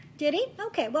wife. Did he?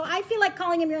 Okay. Well, I feel like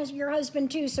calling him your husband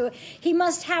too, so he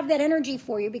must have that energy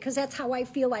for you, because that's how I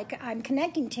feel like I'm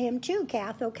connecting to him too,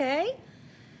 Kath, okay?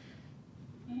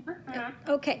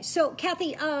 Okay. So,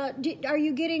 Kathy, are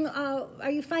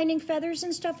you finding feathers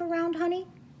and stuff around, honey?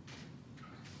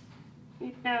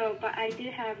 No, but I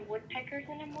do have woodpeckers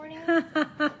in the morning.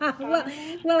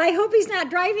 well, I hope he's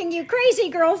not driving you crazy,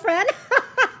 girlfriend.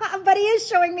 But he is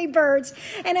showing me birds,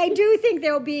 and I do think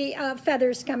there'll be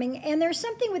feathers coming. And there's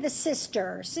something with a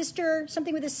sister,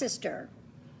 something with a sister.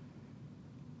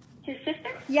 His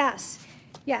sister? Yes,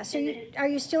 yeah. So are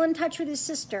you still in touch with his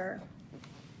sister?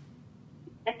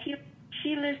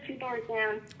 She lives 2 doors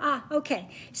down. Ah, okay.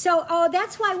 So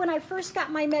that's why when I first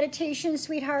got my meditation,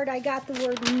 sweetheart, I got the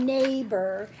word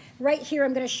neighbor. Right here,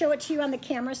 I'm going to show it to you on the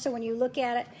camera, so when you look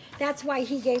at it, that's why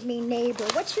he gave me neighbor.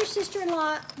 What's your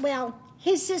sister-in-law? Well,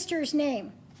 his sister's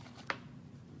name.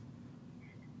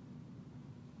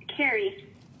 Carrie.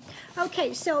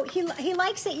 Okay, so he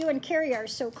likes that you and Carrie are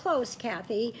so close,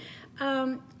 Kathy.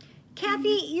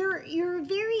 Kathy, you're a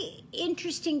very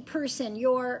interesting person.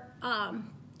 You're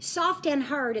soft and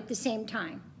hard at the same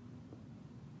time.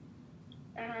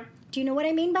 Do you know what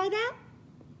I mean by that?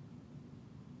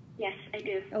 Yes, I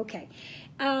do. Okay.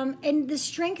 And the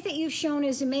strength that you've shown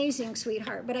is amazing,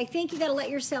 sweetheart, but I think you got to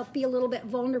let yourself be a little bit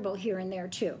vulnerable here and there,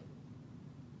 too.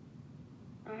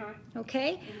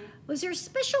 Okay? Was there a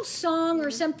special song or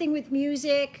something with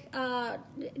music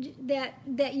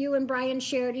that you and Brian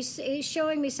shared? He's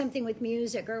showing me something with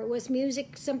music. Or was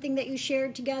music something that you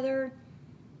shared together?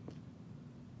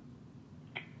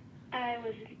 It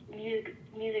was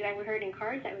music that we heard in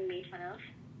cars that we made fun of.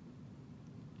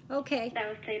 Okay. That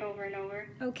was played over and over.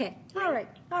 Okay.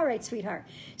 All right, sweetheart.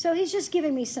 So he's just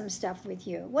giving me some stuff with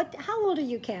you. How old are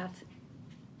you, Kath?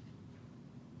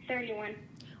 31.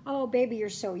 Oh, baby, you're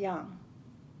so young.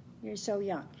 You're so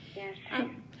young. Yes.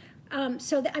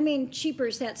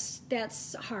 Cheapers,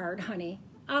 that's hard, honey.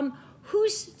 Who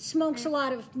smokes a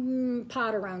lot of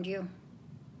pot around you?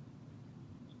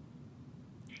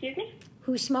 Excuse me?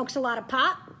 Who smokes a lot of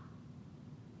pot?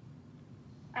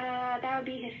 That would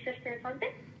be his sister's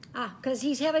husband. Ah, because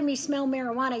he's having me smell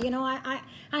marijuana. You know,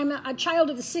 I'm a child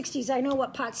of the 60s. I know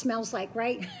what pot smells like,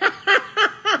 right?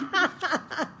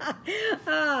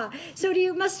 So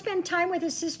you must spend time with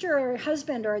his sister or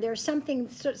husband, or there's something,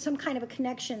 some kind of a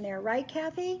connection there, right,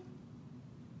 Kathy?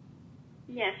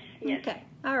 Yes, yes. Okay,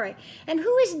 all right. And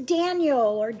who is Daniel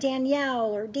or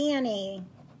Danielle or Danny?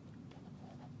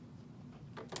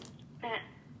 That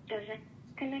doesn't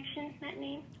connection, that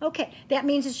name. Okay, that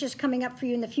means it's just coming up for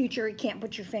you in the future. You can't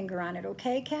put your finger on it,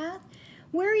 okay, Kath?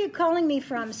 Where are you calling me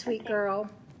from, sweet girl?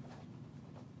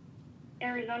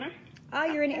 Arizona. Oh,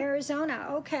 you're in Arizona,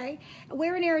 okay.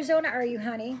 Where in Arizona are you,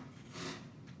 honey?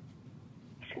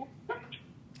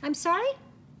 I'm sorry?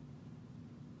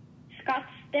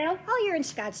 Scottsdale. Oh, you're in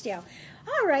Scottsdale.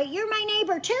 All right, you're my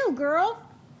neighbor too, girl.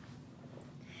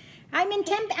 I'm in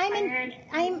Tempe.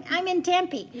 I'm in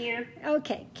Tempe. Yeah.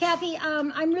 Okay, Kathy.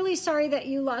 I'm really sorry that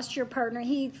you lost your partner.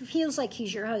 He feels like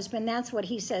he's your husband. That's what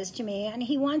he says to me, and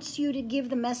he wants you to give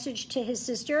the message to his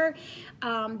sister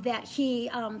that he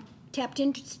tapped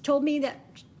in, told me that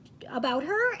about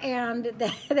her, and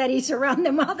that he's around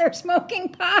them while they're smoking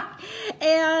pot.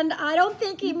 And I don't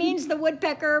think he means the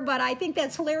woodpecker, but I think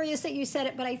that's hilarious that you said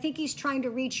it. But I think he's trying to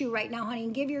reach you right now, honey,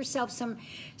 and give yourself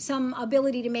some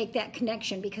ability to make that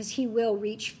connection, because he will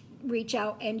reach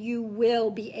out and you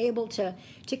will be able to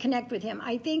connect with him.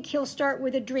 I think he'll start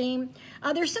with a dream.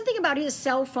 There's something about his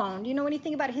cell phone. Do you know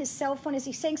anything about his cell phone? Is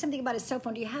he saying something about his cell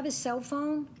phone? Do you have his cell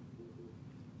phone?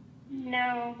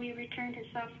 No, we returned his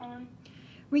cell phone.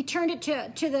 Returned it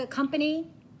to the company?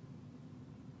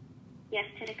 Yes,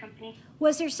 to the company.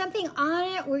 Was there something on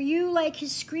it? Were you like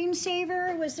his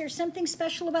screensaver? Was there something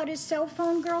special about his cell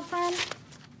phone, girlfriend?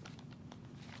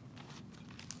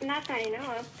 Not that I know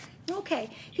of. Okay.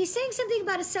 He's saying something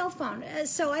about a cell phone.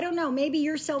 So I don't know. Maybe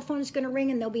your cell phone is going to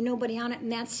ring and there'll be nobody on it, and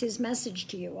that's his message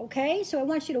to you, okay? So I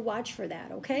want you to watch for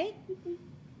that, okay?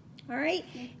 All right.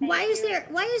 Why is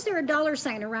there a dollar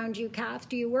sign around you, Kath?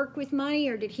 Do you work with money,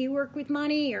 or did he work with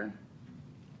money, or?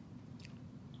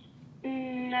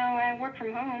 No, I work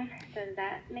from home. Does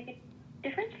that make a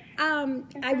difference?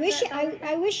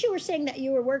 I wish you were saying that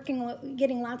you were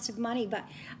getting lots of money, but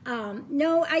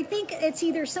no, I think it's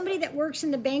either somebody that works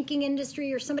in the banking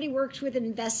industry, or somebody works with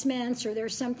investments, or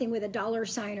there's something with a dollar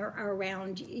sign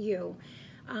around you.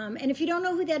 And if you don't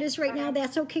know who that is right now,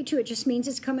 that's okay too. It just means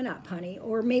it's coming up, honey.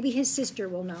 Or maybe his sister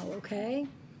will know, okay?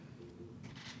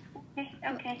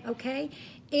 Okay. Okay.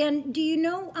 And do you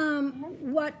know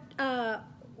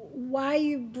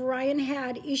why Brian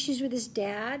had issues with his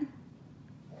dad?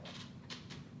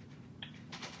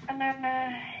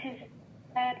 His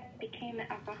dad became an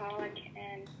alcoholic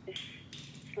and just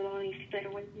slowly split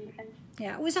away from him.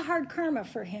 Yeah, it was a hard karma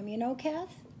for him, you know,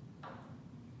 Kath?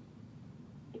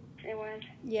 It was.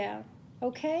 Yeah.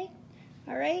 Okay.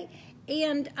 All right.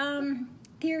 And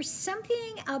there's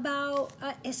something about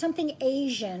something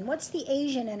Asian. What's the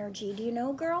Asian energy? Do you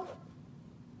know, girl?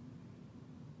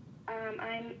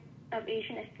 I'm of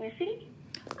Asian ethnicity.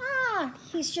 Ah,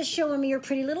 he's just showing me your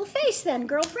pretty little face then,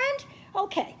 girlfriend.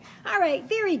 Okay. All right.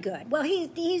 Very good. Well,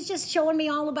 he's just showing me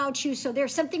all about you. So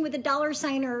there's something with a dollar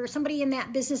sign or somebody in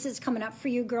that business that's coming up for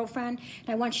you, girlfriend. And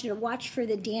I want you to watch for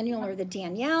the Daniel or the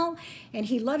Danielle. And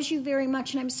he loves you very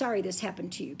much. And I'm sorry this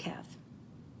happened to you, Kath.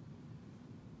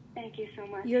 Thank you so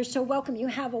much. You're so welcome. You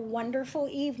have a wonderful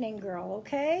evening, girl,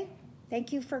 okay?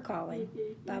 Thank you for calling.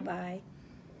 Bye-bye.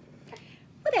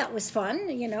 Well, that was fun,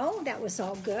 you know. That was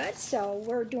all good. So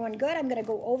we're doing good. I'm going to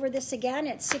go over this again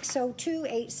at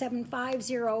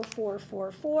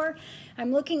 602-875-0444.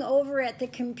 I'm looking over at the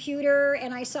computer,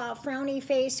 and I saw a frowny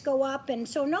face go up. And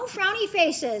so no frowny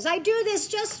faces. I do this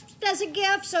just as a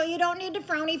gift, so you don't need to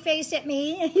frowny face at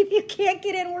me. If you can't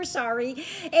get in, we're sorry.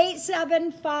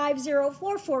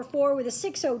 875-0444 with a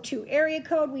 602 area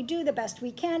code. We do the best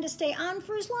we can to stay on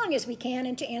for as long as we can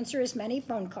and to answer as many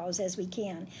phone calls as we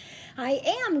can. I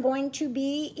am going to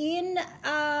be in,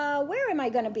 where am I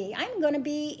going to be? I'm going to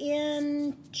be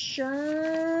in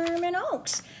Sherman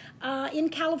Oaks in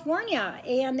California,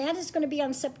 and that is going to be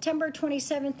on September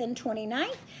 27th and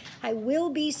 29th. I will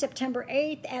be September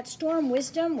 8th at Storm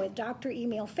Wisdom with Dr.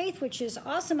 Emil Faith, which is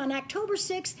awesome. On October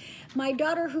 6th, my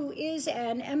daughter, who is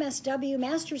an MSW,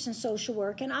 Master's in Social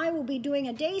Work, and I will be doing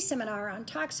a day seminar on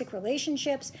toxic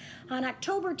relationships. On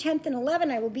October 10th and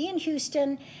 11th, I will be in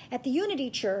Houston at the Unity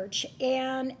Church,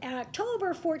 and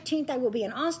October 14th, I will be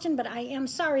in Austin, but I am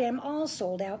sorry, I'm all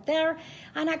sold out there.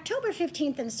 On October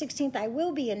 15th and 16th, I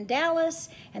will be in Dallas,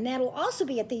 and that will also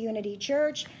be at the Unity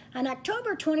Church. On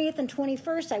October 20th and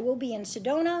 21st, I will be in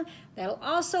Sedona. That'll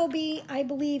also be, I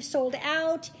believe, sold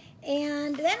out.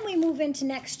 And then we move into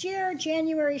next year,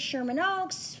 January, Sherman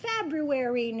Oaks,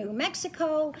 February, New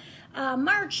Mexico,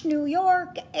 March, New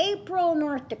York, April,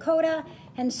 North Dakota,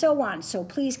 and so on. So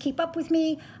please keep up with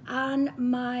me on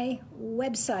my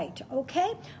website,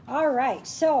 okay? All right,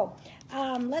 so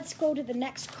let's go to the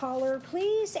next caller,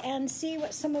 please, and see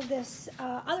what some of this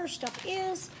other stuff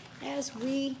is as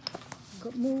we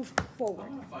move forward. I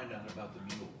want to find out about the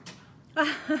mule.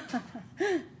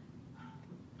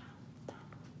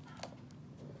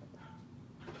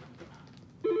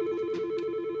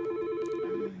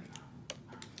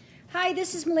 Hi,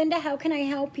 this is Melinda. How can I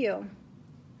help you?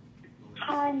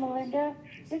 Hi, Melinda.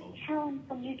 This is Helen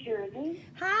from New Jersey.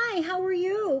 Hi, how are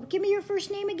you? Give me your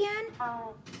first name again.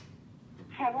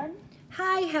 Helen?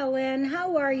 Hi, Helen.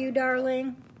 How are you,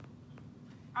 darling?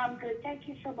 I'm good. Thank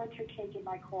you so much for taking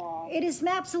my call. It is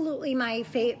absolutely my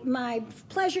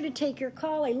pleasure to take your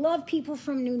call. I love people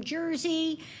from New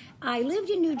Jersey. I lived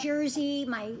in New Jersey.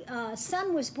 My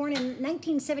son was born in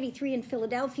 1973 in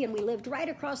Philadelphia, and we lived right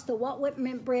across the Walt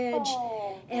Whitman Bridge.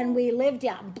 And we lived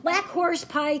at Black Horse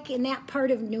Pike in that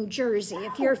part of New Jersey,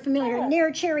 if you're familiar,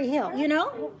 near Cherry Hill. You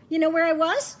know? You know where I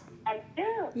was? I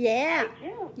do. Yeah. I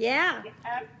do. Yeah.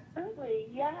 Absolutely.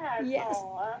 Yes. Yes.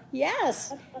 Aw.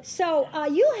 Yes. So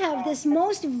you have this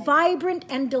most vibrant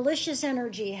and delicious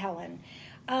energy, Helen.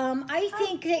 I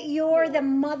think that you're the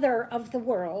mother of the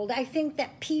world. I think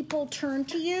that people turn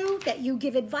to you, that you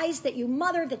give advice, that you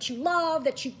mother, that you love,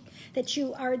 that you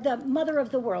are the mother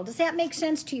of the world. Does that make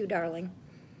sense to you, darling?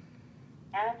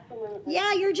 Absolutely.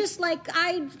 Yeah, you're just like,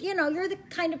 you're the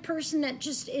kind of person that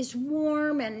just is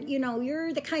warm, and,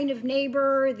 you're the kind of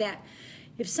neighbor that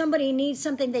if somebody needs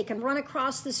something, they can run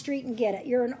across the street and get it.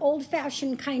 You're an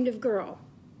old-fashioned kind of girl.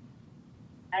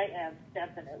 I am,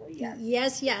 definitely, yes.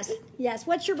 Yes, yes, yes.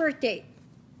 What's your birth date?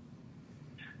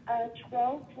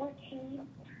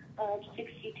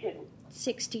 12/14/62.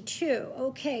 62.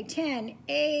 Okay, 10,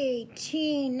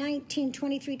 18, 19,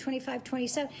 23, 25,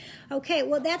 27. Okay,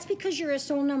 well, that's because you're a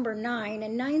soul number 9,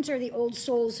 and 9s are the old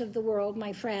souls of the world,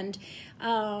 my friend.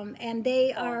 And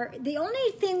they are, the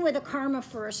only thing with a karma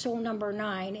for a soul number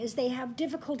 9 is they have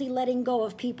difficulty letting go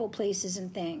of people, places,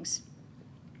 and things.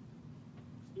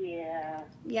 Yeah.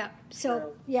 Yeah,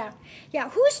 so, yeah.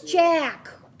 Who's Jack?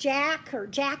 Jack or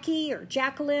Jackie or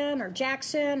Jacqueline or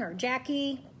Jackson or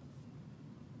Jackie?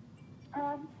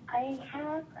 I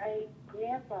have a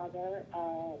grandfather,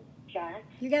 Jack.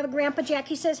 You have a Grandpa Jack.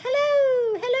 He says,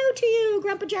 hello to you,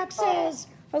 Grandpa Jack says.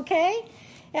 Okay?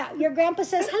 Yeah, your grandpa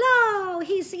says, hello.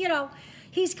 He's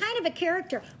kind of a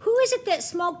character. Who is it that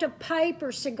smoked a pipe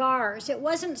or cigars? It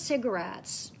wasn't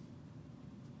cigarettes.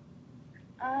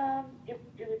 It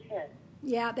was him.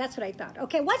 Yeah, that's what I thought.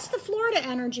 Okay, what's the Florida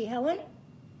energy, Helen?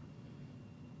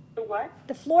 The what?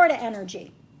 The Florida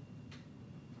energy.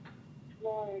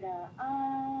 Florida.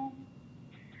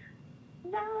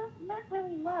 Not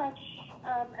really much.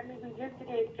 I mean, we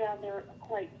visited down there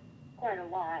quite a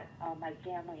lot, my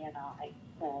family and I.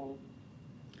 So.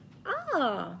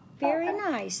 Ah, very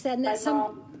nice. Then My that's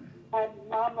mom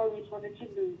always wanted to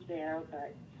move there,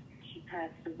 but she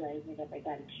passed away. We never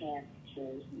got a chance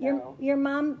to. So. Your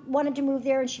mom wanted to move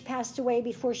there, and she passed away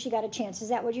before she got a chance. Is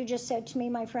that what you just said to me,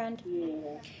 my friend?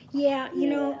 Yeah. Yeah,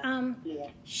 Yeah.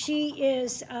 she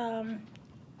is.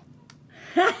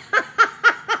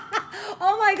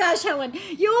 Oh my gosh, Helen,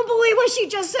 you won't believe what she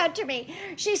just said to me.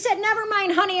 She said, never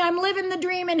mind, honey, I'm living the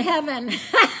dream in heaven.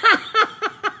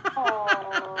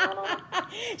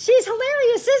 She's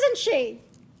hilarious, isn't she?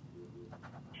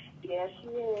 Yeah, she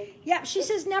is. Yeah, she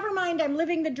says, never mind, I'm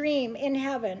living the dream in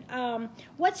heaven.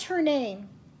 What's her name?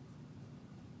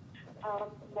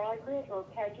 Margaret or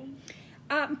Peggy?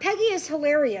 Peggy is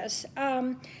hilarious.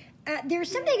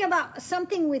 There's something about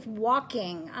something with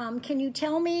walking. Can you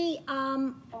tell me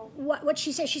what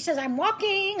she says? She says, I'm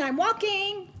walking.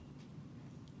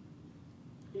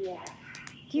 Yeah.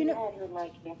 Do you know? She had her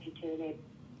leg amputated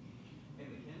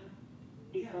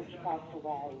before she passed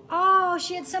away. Oh,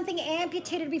 she had something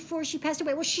amputated before she passed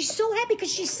away. Well, she's so happy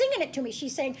because she's singing it to me.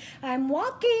 She's saying, I'm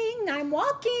walking.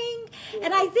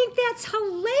 And I think that's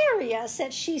hilarious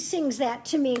that she sings that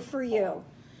to me for you.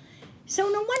 So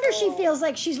no wonder she feels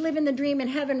like she's living the dream in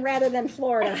heaven rather than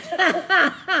Florida.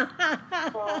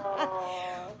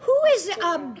 Who is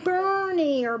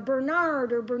Bernie or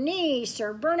Bernard or Bernice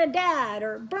or Bernadette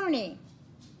or Bernie?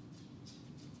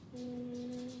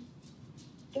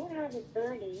 Don't have a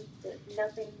Bernie, but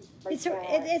nothing like It's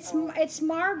that. it's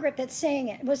Margaret that's saying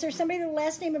it. Was there somebody with the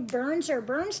last name of Burns or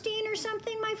Bernstein or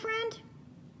something, my friend?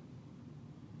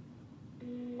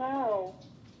 No.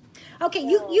 Okay,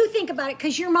 you think about it,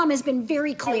 because your mom has been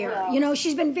very clear. I will. You know,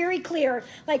 she's been very clear.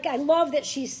 Like, I love that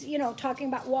she's, you know, talking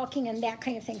about walking and that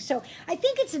kind of thing. So I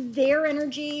think it's their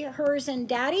energy, hers and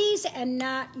Daddy's, and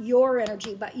not your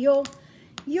energy. But you'll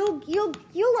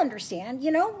understand. You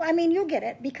know, I mean, you'll get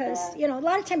it, because you know, a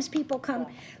lot of times people come.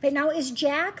 But now, is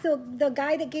Jack the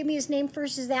guy that gave me his name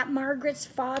first? Is that Margaret's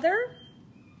father?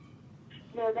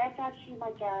 No, that's actually my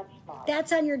dad's father.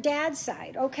 That's on your dad's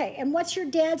side. Okay. And what's your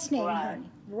dad's name, Ralph. honey?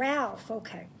 Ralph.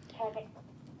 Okay. Kenneth.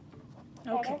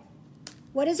 Okay. Kenneth.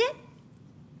 What is it?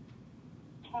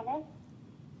 Kenneth.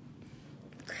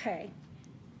 Okay.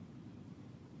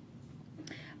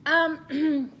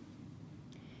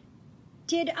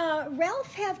 Did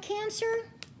Ralph have cancer?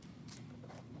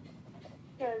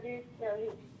 So there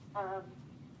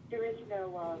is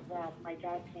no Ralph. My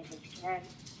dad's name is Ken.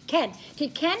 Ken.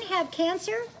 Did Ken have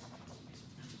cancer?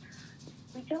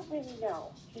 We don't really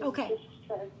know. Okay.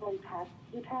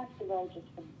 He passed away just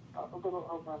a little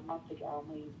over a month ago,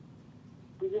 and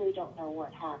we really don't know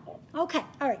what happened. Okay.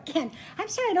 All right, Ken. I'm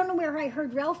sorry, I don't know where I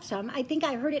heard Ralph from. I think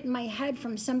I heard it in my head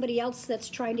from somebody else that's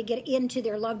trying to get into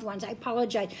their loved ones. I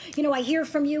apologize. You know, I hear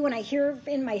from you, and I hear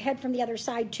in my head from the other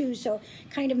side, too, so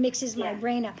it kind of mixes my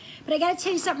brain up. But I got to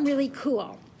tell you something really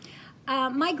cool.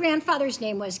 My grandfather's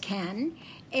name was Ken,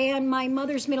 and my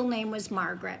mother's middle name was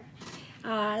Margaret.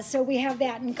 So we have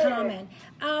that in common.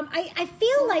 I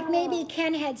feel like maybe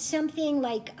Ken had something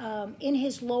like in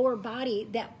his lower body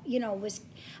that, you know, was,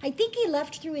 I think he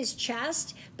left through his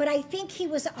chest, but I think he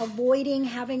was avoiding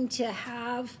having to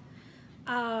have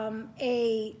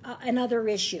another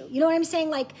issue. You know what I'm saying?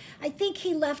 Like, I think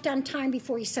he left on time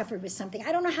before he suffered with something.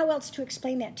 I don't know how else to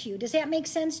explain that to you. Does that make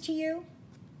sense to you?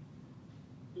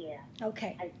 Yeah.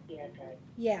 Okay. I see it.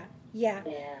 Yeah. Yeah.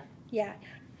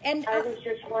 And I was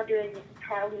just wondering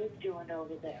how he's doing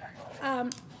over there.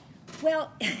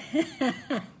 Well,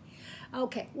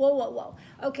 okay. Whoa.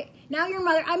 Okay. Now your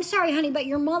mother, I'm sorry, honey, but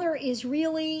your mother is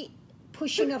really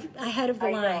pushing ahead of the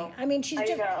line. Know. I mean, she's I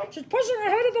know. pushing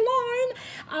ahead of the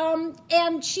line.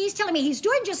 And she's telling me he's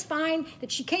doing just fine,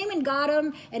 that she came and got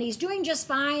him, and he's doing just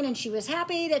fine, and she was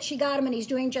happy that she got him, and he's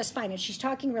doing just fine. And she's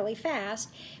talking really fast.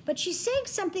 But she's saying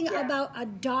something about a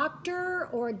doctor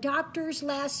or a doctor's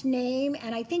last name,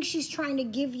 and I think she's trying to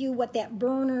give you what that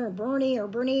Bernie or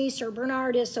Bernice or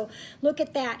Bernard is, so look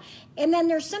at that. And then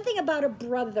there's something about a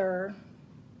brother.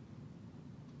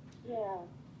 Yeah.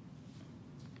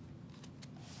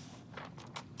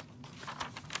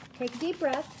 Take a deep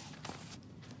breath.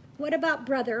 What about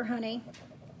brother, honey?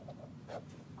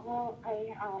 Well,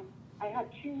 I have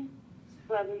two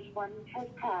brothers. One has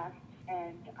passed,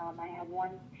 and I have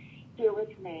one here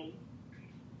with me.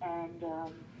 And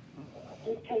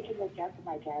he's taking the death of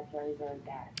my dad very, very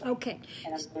bad. Okay.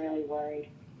 And I'm really worried.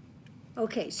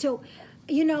 Okay, so,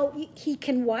 you know, he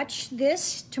can watch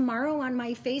this tomorrow on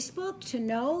my Facebook to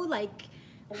know, like,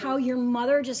 how your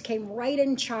mother just came right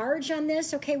in charge on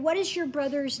this. Okay, what is your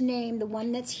brother's name, the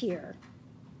one that's here?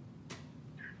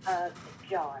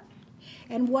 John.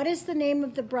 And what is the name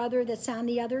of the brother that's on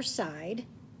the other side?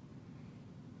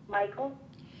 Michael.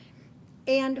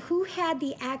 And who had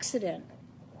the accident?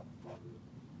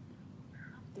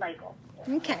 Michael.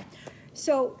 Okay,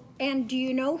 so, and do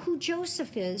you know who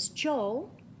Joseph is? Joe?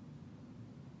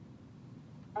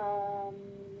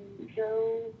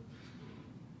 Joe.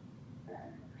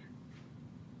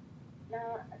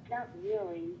 No, not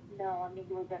really. No, I mean,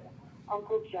 it was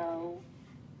Uncle Joe.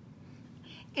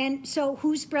 And so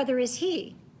whose brother is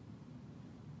he?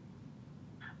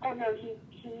 Oh, no,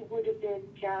 he would have been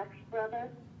Jack's brother.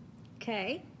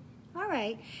 Okay. All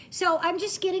right. So I'm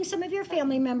just getting some of your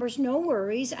family members, no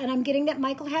worries. And I'm getting that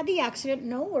Michael had the accident,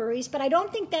 no worries. But I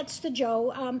don't think that's the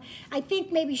Joe. I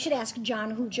think maybe you should ask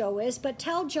John who Joe is. But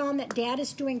tell John that Dad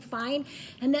is doing fine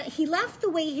and that he left the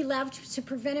way he left to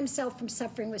prevent himself from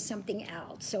suffering with something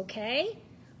else, okay?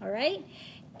 All right?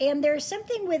 And there's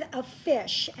something with a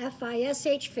fish,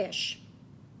 F-I-S-H, fish.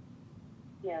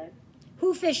 Yes.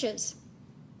 Who fishes?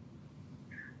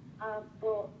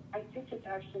 Well, I think it's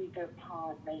actually their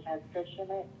pond. They have fish in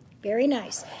it. Very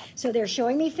nice. So they're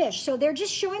showing me fish. So they're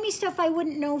just showing me stuff I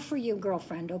wouldn't know for you,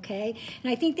 girlfriend, okay?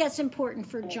 And I think that's important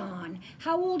for John.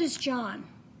 How old is John?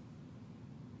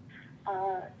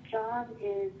 John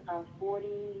is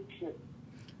 42.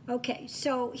 Okay,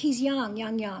 so he's young.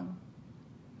 Yeah.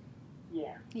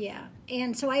 Yeah.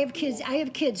 And so I have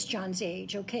kids John's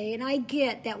age, okay? And I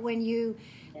get that when you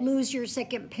lose your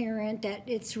second parent, that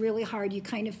it's really hard. You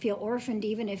kind of feel orphaned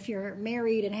even if you're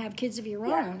married and have kids of your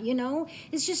own, you know?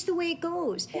 It's just the way it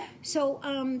goes. Yeah. So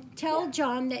tell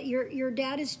John that your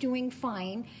dad is doing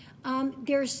fine.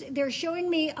 They're showing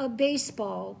me a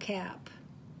baseball cap.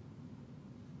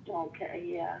 Okay,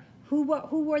 yeah. Who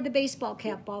wore the baseball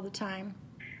cap all the time?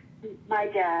 My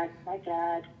dad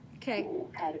Okay.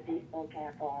 had a baseball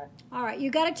cap on. All right, you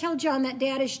got to tell John that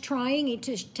Dad is trying.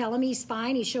 Tell him he's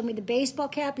fine. He showed me the baseball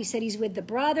cap. He said he's with the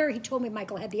brother. He told me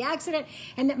Michael had the accident,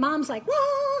 and that Mom's like,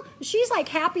 well, she's like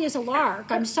happy as a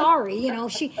lark. I'm sorry, you know,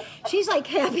 she's like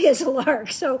happy as a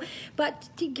lark. So, but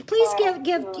please give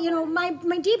you know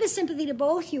my deepest sympathy to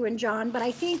both you and John. But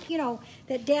I think you know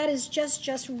that Dad is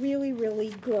just really really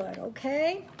good.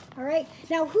 Okay, all right.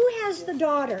 Now, who has the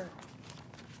daughter?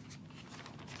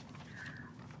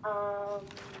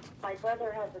 My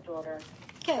brother has a daughter.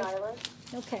 Okay. Skylar.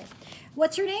 Okay.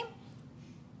 What's her name?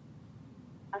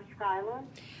 Skylar.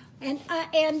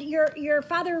 And your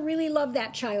father really loved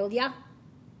that child, yeah?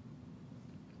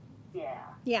 Yeah.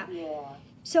 Yeah. Yeah.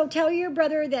 So tell your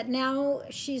brother that now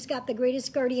she's got the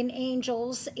greatest guardian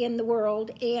angels in the world,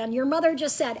 and your mother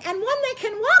just said, and one that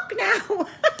can walk now.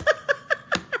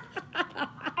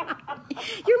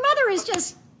 Your mother is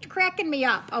just cracking me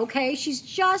up, okay? She's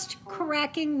just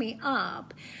cracking me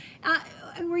up.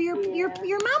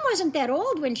 Your mom wasn't that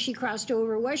old when she crossed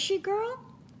over, was she, girl?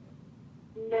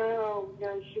 No,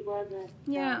 she wasn't.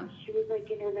 Yeah. She was like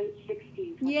in her late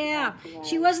 60s. Yeah,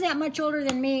 she wasn't that much older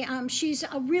than me. She's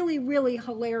really, really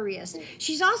hilarious.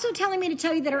 She's also telling me to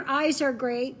tell you that her eyes are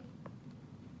great.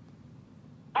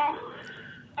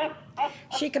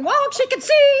 She can walk, she can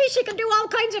see, she can do all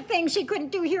kinds of things she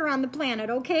couldn't do here on the planet.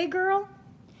 Okay, girl?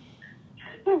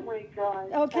 Oh my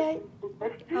God. Okay.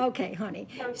 Okay, honey.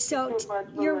 So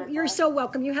you're so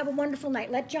welcome. You have a wonderful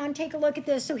night. Let John take a look at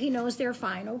this so he knows they're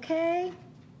fine. Okay.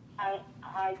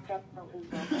 I definitely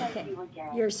will. Thank you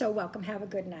again. You're so welcome. Have a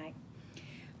good night.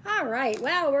 All right.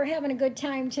 Well, we're having a good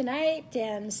time tonight,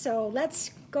 and so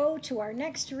let's go to our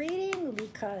next reading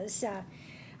because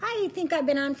I think I've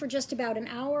been on for just about an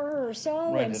hour or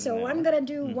so, Right and at so an hour. I'm going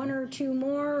to do one or two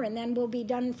more, and then we'll be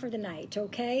done for the night,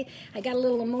 okay? I got a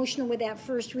little emotional with that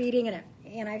first reading,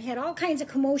 and I've had all kinds of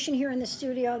commotion here in the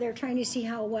studio. They're trying to see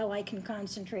how well I can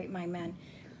concentrate, my men.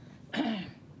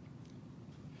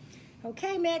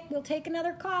 Okay, Mick, we'll take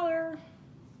another caller.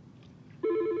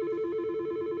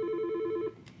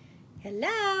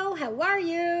 Hello, how are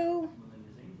you?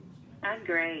 I'm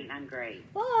great.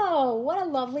 Oh, what a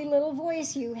lovely little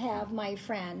voice you have, my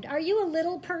friend. Are you a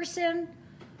little person?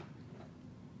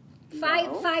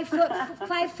 No. 5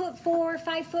 foot 4,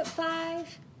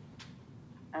 5'5"?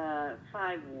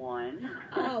 5'1".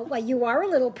 Oh, well, you are a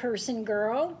little person,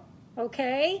 girl.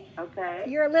 Okay. Okay.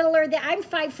 You're a littler than I'm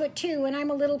 5'2", and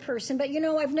I'm a little person. But you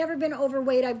know, I've never been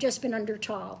overweight. I've just been under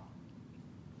tall.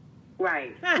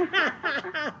 Right.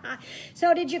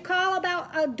 So, did you call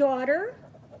about a daughter?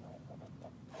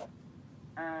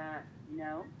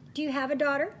 No, Do you have a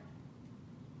daughter?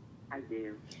 I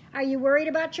do. Are you worried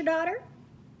about your daughter?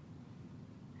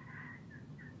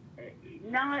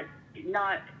 Not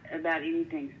about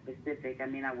anything specific. I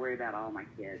mean, I worry about all my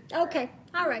kids. Okay,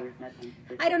 all right. There's nothing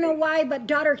specific. I don't know why, but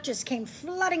daughter just came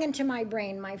flooding into my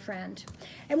brain, my friend.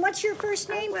 And what's your first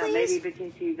name, Well, please? maybe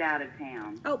because she's out of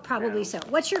town. Oh, probably so.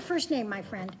 What's your first name, my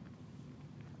friend?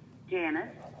 Janice.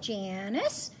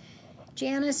 Janice.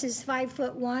 Janice is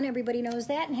 5'1". Everybody knows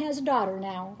that, and has a daughter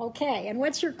now. Okay, and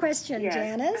what's your question, Yes.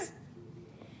 Janice?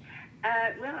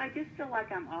 Well, I just feel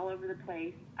like I'm all over the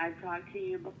place. I've talked to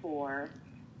you before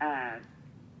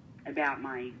about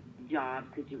my job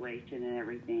situation and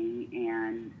everything,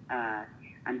 and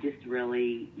I'm just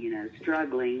really,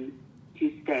 struggling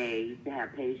to stay, to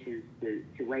have patience, to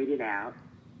wait it out,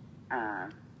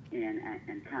 and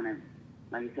kind of,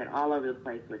 like I said, all over the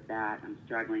place with that. I'm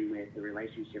struggling with the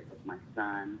relationship with my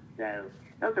son. So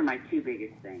those are my two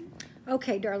biggest things.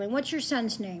 Okay, darling, what's your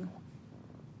son's name?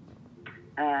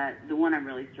 The one I'm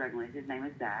really struggling with, his name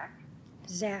is Zach.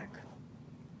 Zach.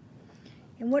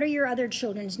 And what are your other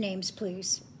children's names,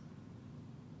 please?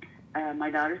 My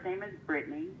daughter's name is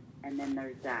Brittany, and then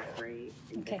there's Zachary,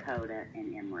 and Okay. Dakota,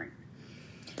 and Emery.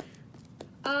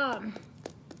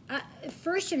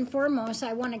 First and foremost,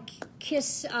 I want to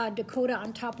kiss Dakota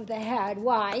on top of the head.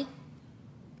 Why?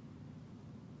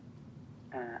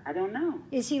 I don't know.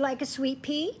 Is he like a sweet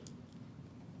pea?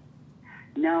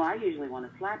 No, I usually want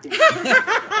to slap him. I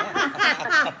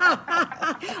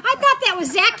thought that was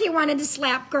Zach you wanted to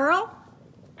slap, girl.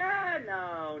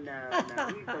 No.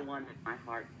 He's the one that my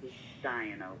heart's just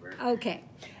dying over. Okay.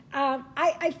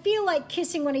 I feel like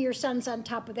kissing one of your sons on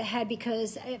top of the head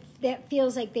because that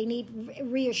feels like they need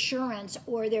reassurance,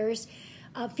 or there's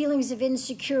feelings of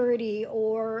insecurity,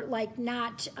 or like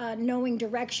not knowing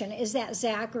direction. Is that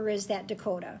Zach or is that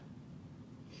Dakota?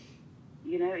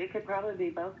 it could probably be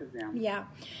both of them. Yeah,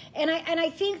 and I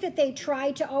think that they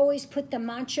try to always put the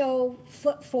macho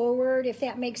foot forward, if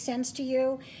that makes sense to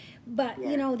you. But,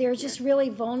 Yes. they're just really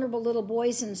vulnerable little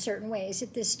boys in certain ways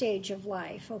at this stage of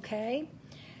life, okay?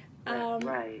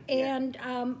 Right. And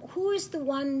who is the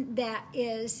one that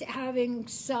is having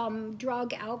some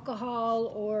drug, alcohol,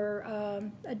 or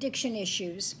addiction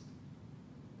issues?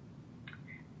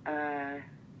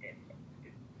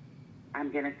 I'm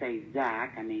going to say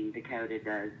Zach. I mean, Dakota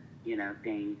does,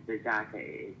 things, but Zach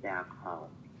is the alcoholic.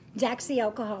 Zach's the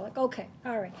alcoholic. Okay,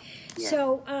 all right. Yeah.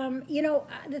 So,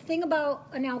 the thing about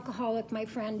an alcoholic, my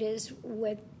friend, is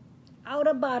without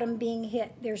a bottom being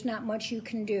hit, there's not much you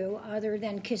can do other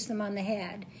than kiss them on the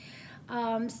head.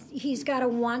 He's got to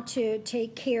want to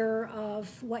take care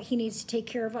of what he needs to take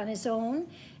care of on his own.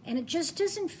 And it just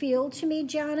doesn't feel to me,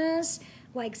 Janice,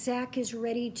 like Zach is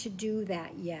ready to do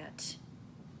that yet.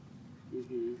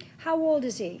 Mm-hmm. How old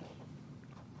is he?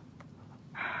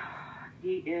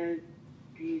 He's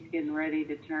getting ready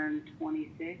to turn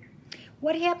 26.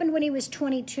 What happened when he was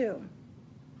 22?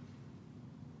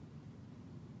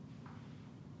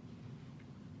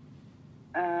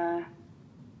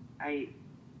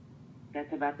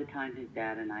 That's about the time his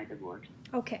dad and I divorced.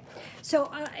 Okay.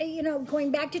 So,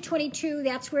 going back to 22,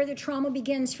 that's where the trauma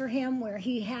begins for him, where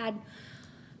he had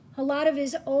a lot of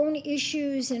his own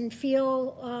issues and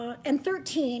and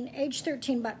age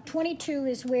 13, but 22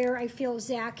 is where I feel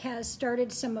Zach has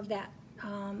started some of that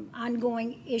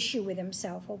ongoing issue with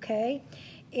himself, okay?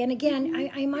 And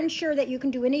again, I'm unsure that you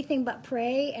can do anything but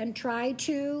pray and try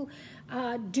to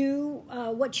do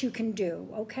what you can do,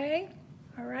 okay?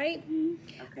 All right?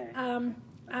 Okay.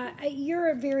 You're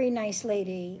a very nice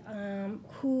lady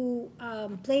who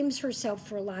blames herself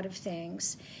for a lot of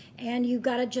things. And you've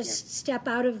got to just step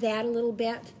out of that a little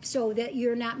bit so that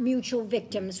you're not mutual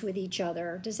victims with each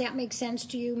other. Does that make sense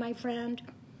to you, my friend?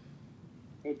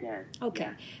 It does. Okay.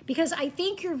 Yeah. Because I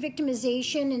think your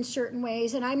victimization in certain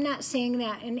ways, and I'm not saying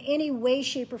that in any way,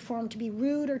 shape, or form to be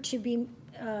rude or to be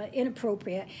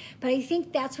inappropriate, but I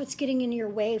think that's what's getting in your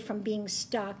way from being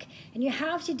stuck. And you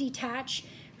have to detach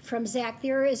from Zach.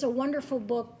 There is a wonderful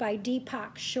book by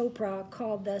Deepak Chopra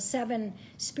called The 7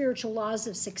 Spiritual Laws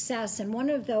of Success, and one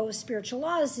of those spiritual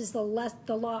laws is the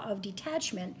law of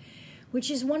detachment, which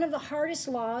is one of the hardest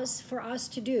laws for us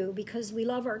to do because we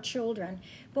love our children.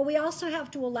 But we also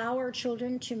have to allow our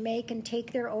children to make and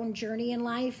take their own journey in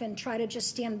life and try to just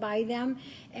stand by them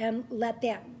and let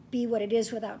that be what it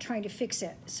is without trying to fix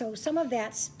it. So some of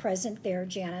that's present there,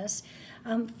 Janice.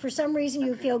 For some reason,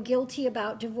 you feel guilty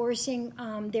about divorcing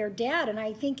their dad, and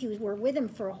I think you were with him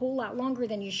for a whole lot longer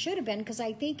than you should have been, because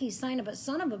I think he's son of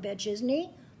a bitch, isn't he?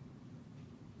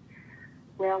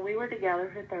 Well, we were together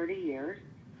for 30 years,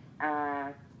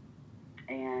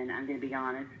 and I'm going to be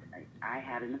honest, I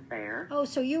had an affair. Oh,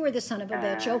 so you were the son of a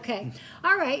bitch. Okay.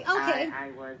 All right. Okay.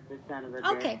 I was the son of a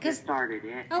bitch that started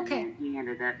it, okay. And then he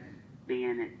ended up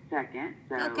being at second.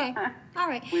 So okay. All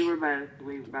right. we were both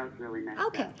really messed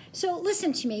Okay. up. So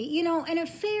listen to me. An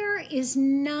affair is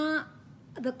not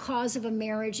the cause of a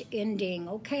marriage ending,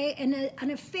 okay? And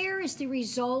an affair is the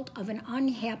result of an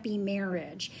unhappy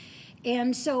marriage.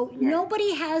 And so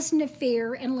nobody has an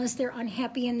affair unless they're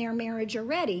unhappy in their marriage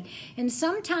already. And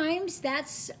sometimes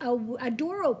that's a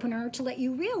door opener to let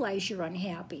you realize you're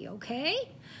unhappy, okay?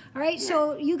 All right,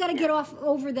 so you got to get off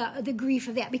over the grief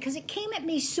of that, because it came at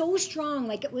me so strong,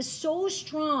 like it was so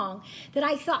strong that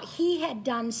I thought he had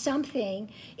done something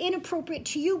inappropriate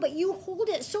to you, but you hold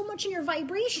it so much in your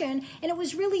vibration, and it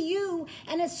was really you,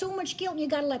 and it's so much guilt, and you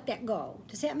got to let that go.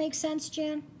 Does that make sense,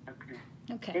 Jan?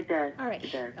 Okay. It does. All right.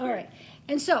 It does. All right.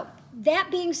 And so, that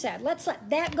being said, let's let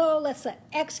that go. Let's let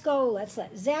X go. Let's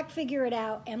let Zach figure it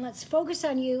out. And let's focus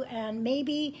on you. And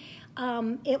maybe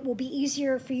it will be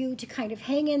easier for you to kind of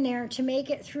hang in there to make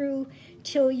it through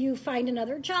till you find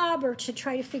another job or to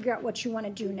try to figure out what you want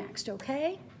to do next.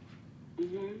 Okay?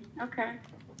 Mm-hmm. Okay.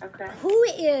 Who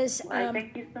is? Well,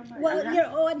 thank you so much.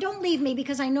 Well, don't leave me,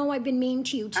 because I know I've been mean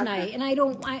to you tonight, and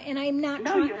I'm not.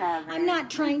 No, you haven't. I'm not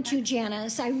trying to,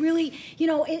 Janice. I really,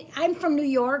 I'm from New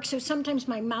York, so sometimes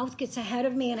my mouth gets ahead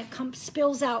of me and it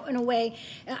spills out in a way.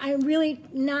 I'm really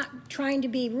not trying to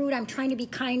be rude. I'm trying to be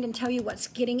kind and tell you what's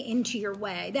getting into your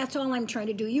way. That's all I'm trying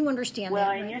to do. You understand that,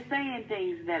 right? Well, and you're saying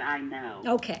things that I know.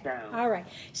 Okay. So. All right.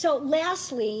 So,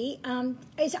 lastly,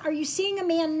 are you seeing a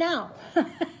man now?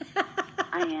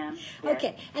 I am. Yes.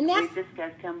 Okay, and that's... We've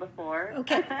discussed him before.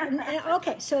 Okay,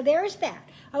 okay, so there's that.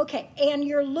 Okay, and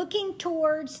you're looking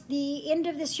towards the end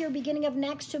of this year, beginning of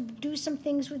next, to do some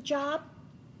things with job?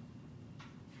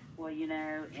 Well,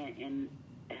 and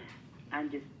I'm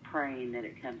just praying that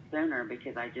it comes sooner,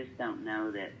 because I just don't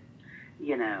know that,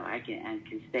 I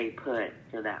can stay put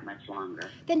for that much longer.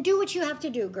 Then do what you have to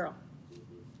do, girl.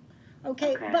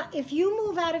 Okay, but if you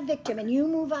move out of victim and you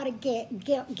move out of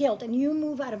guilt and you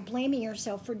move out of blaming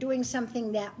yourself for doing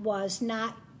something that was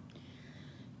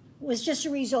just a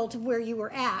result of where you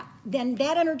were at, then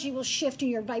that energy will shift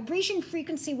and your vibration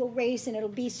frequency will raise and it'll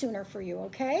be sooner for you,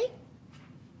 okay?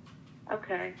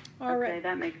 Okay. All right.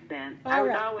 That makes sense. All I was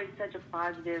right. always such a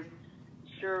positive,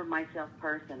 sure of myself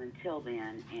person until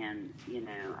then, and,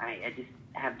 I just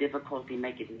have difficulty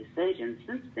making decisions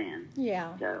since then.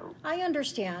 Yeah. So I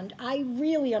understand. I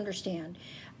really understand.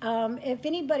 If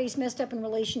anybody's messed up in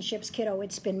relationships, kiddo,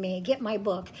 it's been me. Get my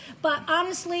book. But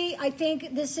honestly, I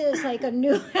think this is like a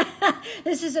new,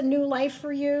 this is a new life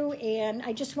for you, and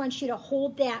I just want you to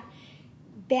hold that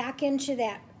back into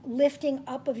that lifting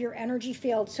up of your energy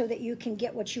field so that you can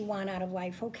get what you want out of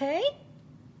life, okay?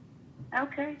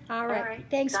 Okay. All right.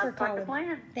 Thanks for Sounds like a calling.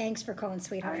 plan. Thanks for calling,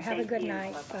 sweetheart. All right, Have a thank good you.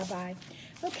 night. Bye-bye. Bye-bye.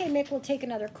 Okay, Mick, we'll take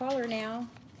another caller now.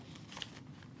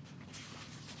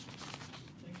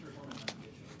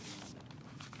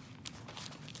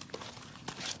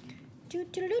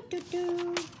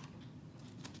 Do-do-do-do-do.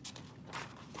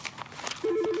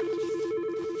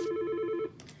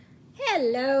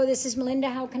 Hello, this is Melinda.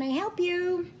 How can I help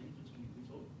you?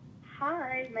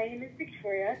 Hi, my name is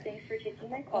Victoria. Thanks for taking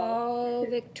my call. Oh,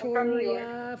 I'm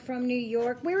Victoria from New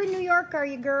York. Where in New York are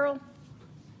you, girl?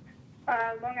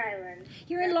 Long Island.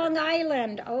 You're in Long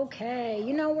Island. Okay.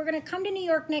 We're going to come to New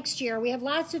York next year. We have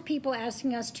lots of people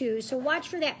asking us to, so watch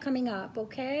for that coming up,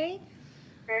 okay?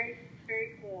 Very,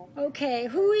 very cool. Okay.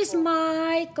 Who is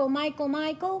Michael? Michael?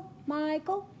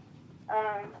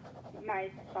 My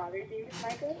father's name is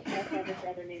Michael. I also have a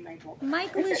brother named Michael.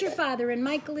 Michael is your father and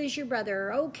Michael is your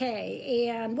brother. Okay.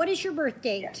 And what is your birth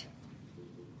date?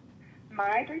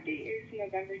 My birthday is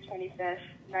November 25th,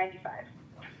 95.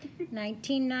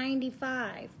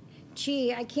 1995.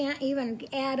 Gee, I can't even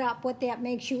add up what that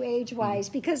makes you age-wise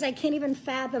because I can't even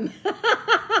fathom.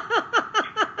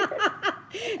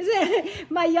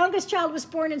 My youngest child was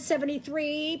born in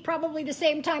 73, probably the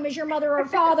same time as your mother or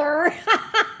father.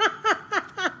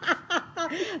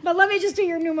 But let me just do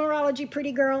your numerology,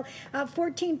 pretty girl.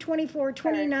 14, 24,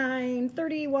 29,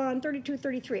 31, 32,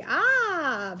 33.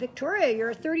 Ah, Victoria, you're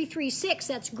a 33-6.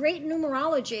 That's great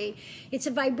numerology. It's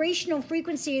a vibrational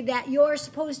frequency that you're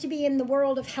supposed to be in the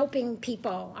world of helping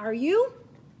people. Are you?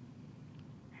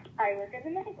 I work in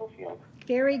the medical field.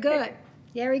 Very good.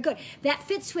 Very good. That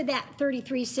fits with that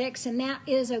 33-6, and that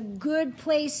is a good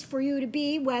place for you to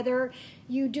be, whether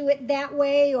you do it that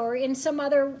way or in some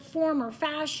other form or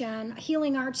fashion.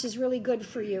 Healing arts is really good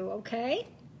for you, okay?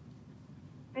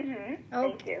 Mm-hmm.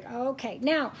 Okay. Thank you. Okay.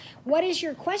 Now, what is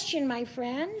your question, my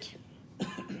friend?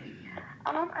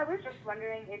 I was just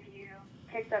wondering if you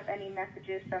picked up any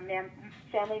messages from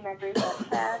family members that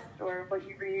passed, or what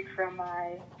you read from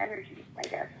my energy, I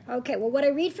guess. Okay, well, what I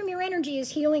read from your energy is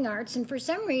healing arts, and for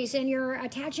some reason you're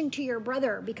attaching to your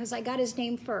brother because I got his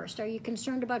name first. Are you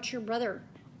concerned about your brother?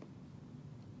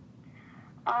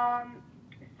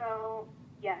 So,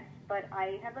 yes, but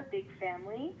I have a big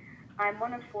family. I'm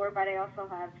one of 4, but I also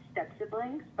have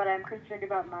step-siblings, but I'm concerned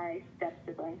about my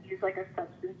step-sibling. He's like a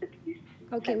substance abuse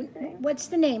Okay, type thing. what's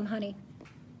the name, honey?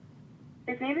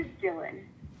 His name is Dylan.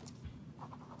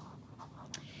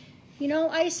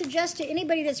 I suggest to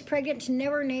anybody that's pregnant to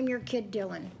never name your kid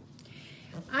Dylan.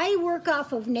 I work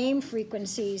off of name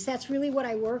frequencies. That's really what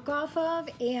I work off of.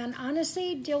 And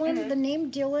honestly, Dylan, the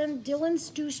name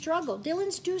Dylans do struggle.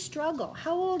 Dylans do struggle.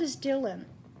 How old is Dylan?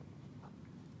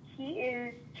 He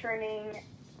is turning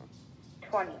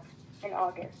 20 in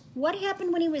August. What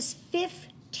happened when he was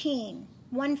 15?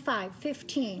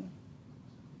 15.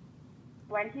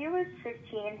 When he was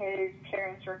 15, his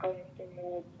parents were going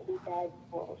through a pretty bad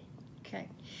divorce. Okay.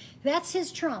 That's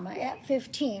his trauma at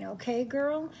 15, okay,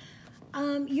 girl?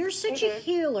 You're such a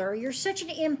healer. You're such an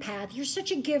empath. You're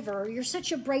such a giver. You're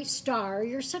such a bright star.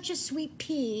 You're such a sweet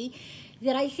pea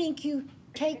that I think you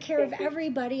take care of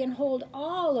everybody and hold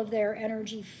all of their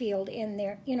energy field in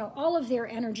there, all of their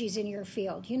energies in your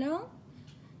field,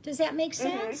 Does that make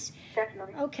sense?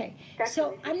 Definitely. Okay. Definitely.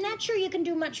 So I'm not sure you can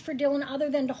do much for Dylan other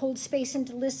than to hold space and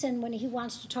to listen when he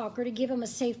wants to talk or to give him a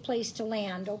safe place to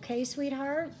land. Okay,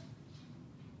 sweetheart?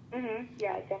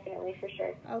 Yeah, definitely, for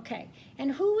sure. Okay.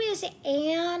 And who is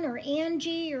Anne or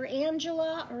Angie or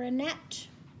Angela or Annette?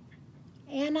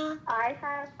 Anna? I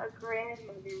have a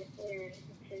grandmother, and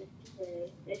his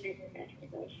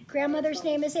Grandmother's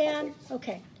name is Anne?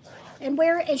 Okay. And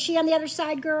where is she on the other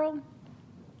side, girl?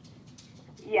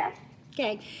 Yes.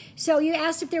 Okay. So you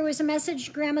asked if there was a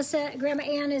message. Grandma said Grandma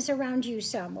Ann is around you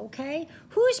some, okay?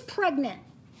 Who is pregnant?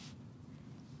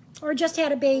 Or just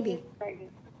had a baby?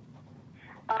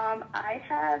 I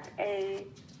have a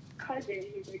cousin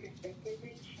who's like a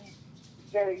step-cousin. She's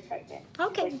very pregnant.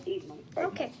 Okay. She's like 8 months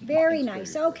pregnant. Okay, very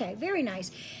nice. Okay, very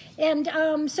nice. And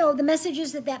so the message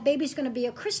is that baby's going to be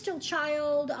a crystal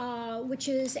child, which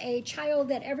is a child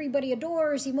that everybody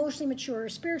adores, emotionally mature,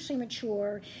 spiritually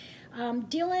mature.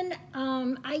 Dylan,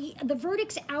 the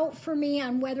verdict's out for me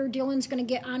on whether Dylan's going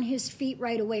to get on his feet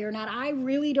right away or not. I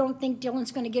really don't think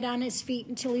Dylan's going to get on his feet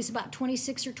until he's about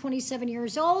 26 or 27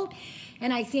 years old.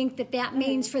 And I think that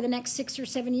means for the next 6 or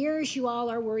 7 years, you all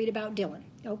are worried about Dylan.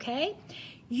 Okay?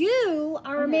 You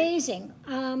are amazing.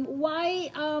 Why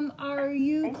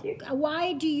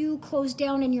do you close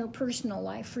down in your personal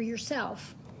life for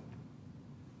yourself?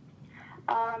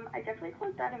 I definitely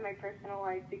close down in my personal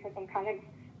life because I'm kind of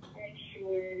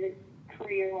unsure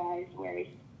career-wise where I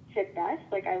fit best.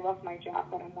 Like, I love my job,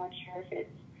 but I'm not sure if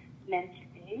it's meant to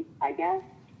be, I guess.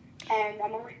 And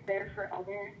I'm always there for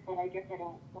others, but I guess I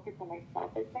don't focus on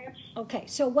myself as much. Okay,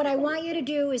 so what I want you to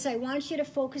do is I want you to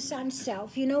focus on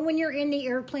self. You know when you're in the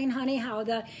airplane, honey, how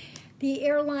the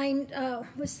airline,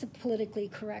 what's the politically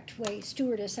correct way?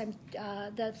 Stewardess,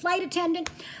 the flight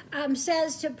attendant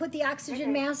says to put the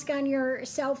oxygen mask on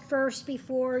yourself first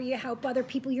before you help other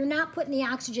people. You're not putting the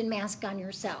oxygen mask on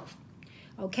yourself,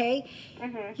 okay?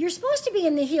 You're supposed to be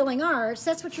in the healing arts.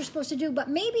 That's what you're supposed to do, but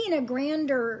maybe in a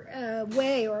grander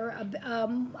way or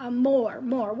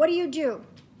more. What do you do?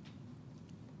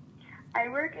 I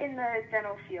work in the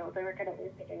dental field. I work at a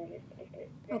orthodontist.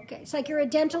 Okay, it's like you're a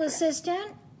dental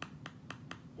assistant?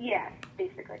 Yeah,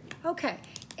 basically. Okay,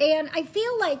 and I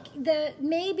feel like the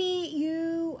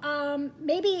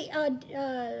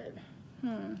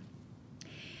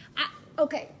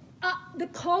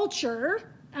culture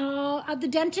of the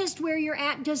dentist where you're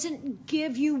at doesn't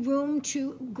give you room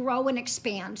to grow and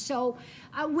expand. So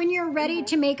when you're ready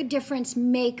to make a difference,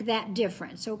 make that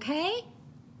difference. Okay.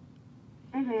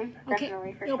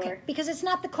 Definitely, for sure. Because it's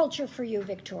not the culture for you,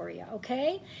 Victoria.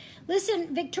 Okay,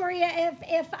 listen, Victoria.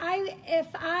 If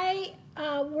I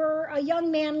were a young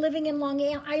man living in Long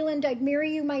Island, I'd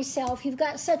marry you myself. You've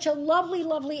got such a lovely,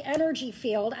 lovely energy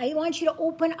field. I want you to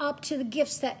open up to the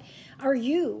gifts that are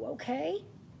you. Okay.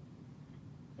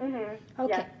 Okay.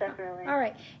 Yes, definitely. All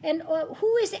right. And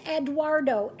who is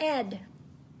Eduardo? Ed.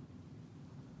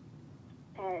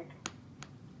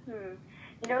 You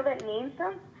know, that name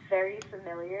sounds very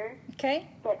familiar. Okay.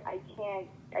 But I can't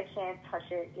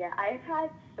touch it. Yeah, I've had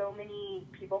so many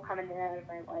people come in and out of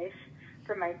my life,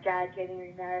 from my dad getting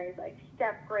remarried, like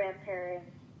step grandparents,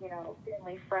 you know,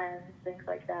 family friends, things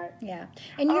like that. Yeah.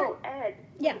 And you're Ed.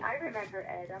 Yeah. I remember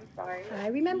Ed. I'm sorry. I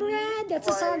remember Ed. That's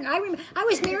a song. I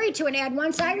was married to an Ed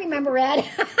once. I remember Ed.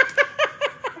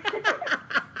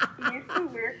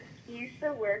 He used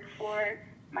to work for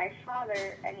my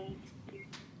father, and he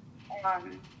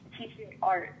teach me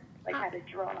art, like how to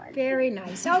draw. Very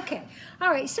nice. Okay. All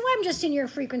right. So I'm just in your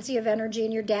frequency of energy,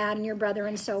 and your dad and your brother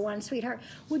and so on, sweetheart.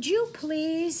 Would you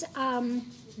please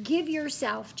give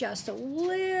yourself just a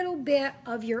little bit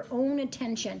of your own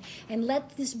attention and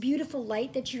let this beautiful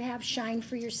light that you have shine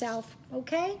for yourself,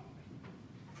 okay?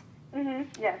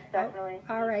 Yes, definitely.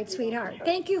 All right, sweetheart. Sure.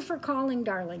 Thank you for calling,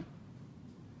 darling.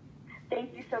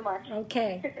 Thank you so much.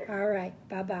 Okay. All right.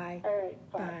 Bye-bye. All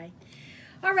right. Bye.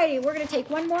 All righty, we're going to take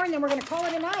one more, and then we're going to call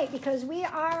it a night because we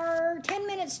are 10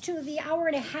 minutes to the hour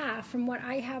and a half from what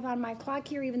I have on my clock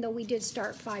here, even though we did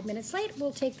start 5 minutes late.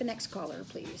 We'll take the next caller,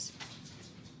 please.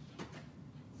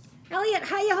 Elliot,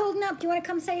 how you holding up? Do you want to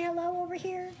come say hello over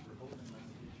here?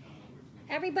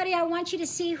 Everybody, I want you to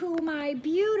see who my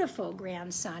beautiful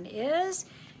grandson is.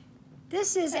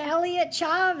 This is Elliot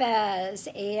Chavez,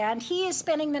 and he is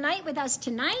spending the night with us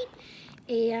tonight.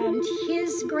 And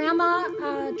his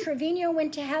grandma, Trevino,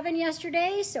 went to heaven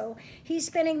yesterday, so he's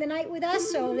spending the night with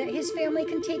us so that his family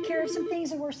can take care of some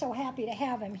things, and we're so happy to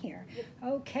have him here.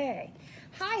 Okay.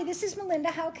 Hi, this is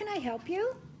Melinda. How can I help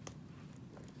you?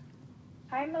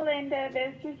 Hi, Melinda.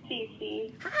 This is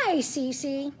Cece. Hi,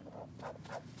 Cece.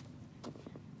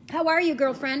 How are you,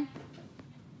 girlfriend?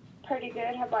 Pretty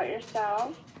good. How about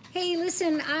yourself? Hey,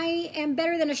 listen, I am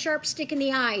better than a sharp stick in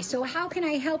the eye, so how can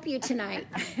I help you tonight?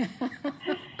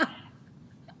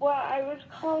 Well, I was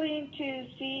calling to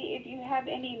see if you have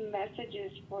any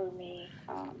messages for me.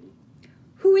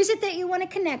 Who is it that you want to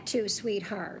connect to,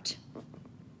 sweetheart?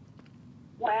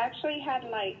 Well, I actually had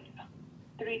like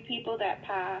 3 people that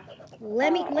passed.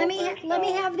 Let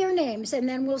me have their names, and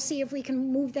then we'll see if we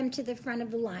can move them to the front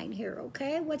of the line here,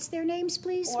 okay? What's their names,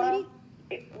 please, sweetie?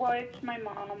 Well, it's my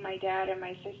mom, my dad, and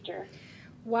my sister.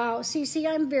 Wow, Cece,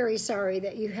 I'm very sorry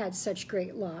that you had such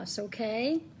great loss,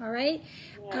 okay? All right?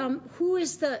 Yeah. Who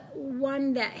is the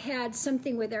one that had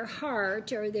something with their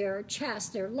heart or their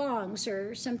chest, their lungs,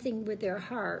 or something with their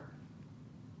heart?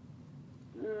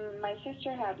 My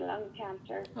sister had lung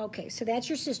cancer. Okay, so that's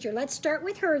your sister. Let's start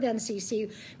with her then,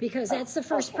 Cece, because that's the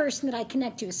first person that I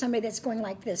connect to, somebody that's going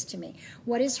like this to me.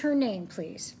 What is her name,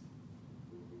 please?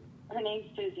 Her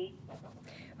name's Susie.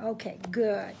 Okay,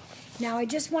 good. Now, I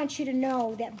just want you to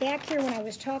know that back here when I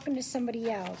was talking to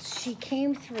somebody else, she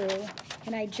came through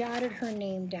and I jotted her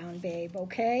name down, babe,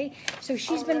 okay? So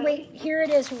she's been waiting. Here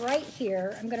it is right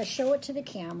here. I'm going to show it to the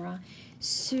camera.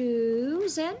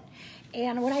 Susan.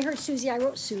 And when I heard Susie, I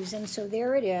wrote Susan, so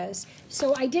there it is.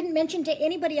 So I didn't mention to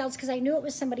anybody else because I knew it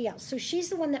was somebody else. So she's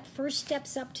the one that first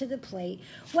steps up to the plate.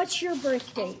 What's your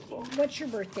birth date? What's your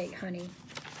birth date, honey?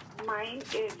 Mine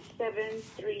is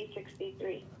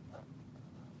 7/3/63.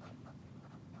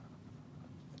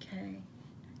 Okay.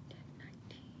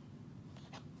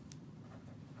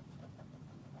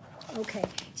 Okay,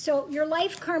 so your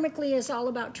life karmically is all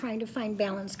about trying to find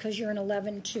balance because you're an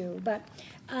 11-2. But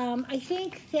I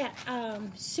think that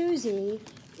Susie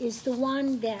is the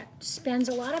one that spends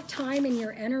a lot of time in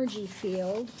your energy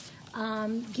field,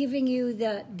 giving you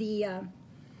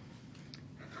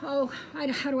how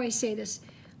do I say this?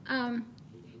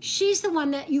 She's the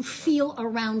one that you feel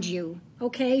around you,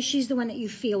 okay? She's the one that you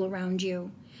feel around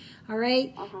you. All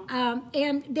right,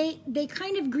 and they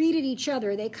kind of greeted each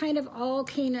other. They kind of all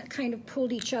kind of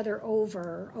pulled each other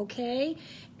over, okay?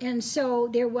 And so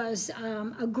there was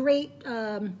a great,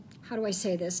 how do I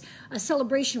say this? A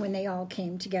celebration when they all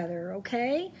came together,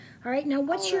 okay? All right. Now,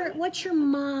 what's your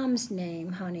mom's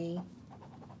name, honey?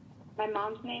 My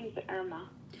mom's name's Irma.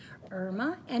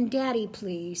 Irma, and Daddy,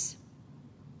 please.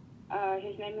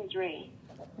 His name is Ray.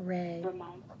 Ray.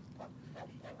 Ramon.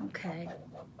 Okay.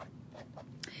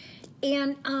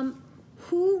 And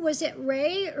who was it,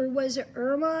 Ray or was it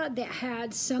Irma that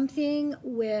had something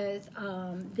with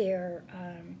their,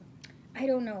 I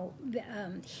don't know,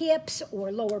 hips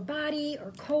or lower body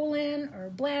or colon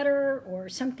or bladder or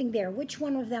something there? Which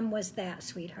one of them was that,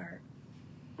 sweetheart?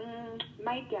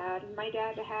 My dad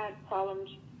had problems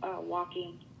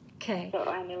walking. Okay. So,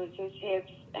 and it was his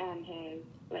hips and his,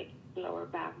 lower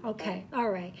back. Okay, all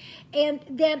right. And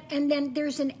then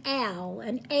there's an Al,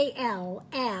 an A-L,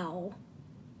 Al.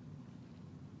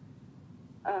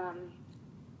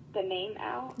 The name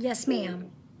Al? Yes, ma'am.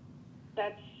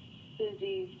 That's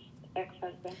Susie's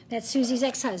ex-husband. That's Susie's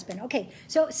ex-husband. Okay,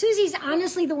 so Susie's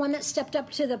honestly the one that stepped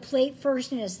up to the plate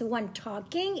first and is the one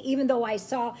talking, even though I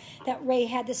saw that Ray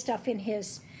had the stuff in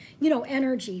his,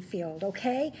 energy field,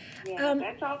 okay? Yeah,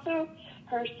 that's also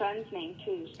her son's name,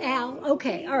 too. So. Al,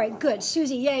 okay, all right, good.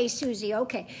 Susie, yay, Susie,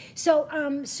 okay. So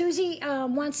Susie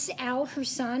wants Al, her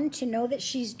son, to know that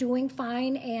she's doing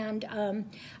fine, and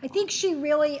I think she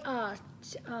really, it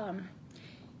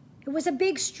was a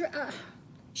big,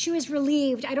 she was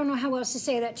relieved. I don't know how else to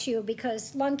say that to you,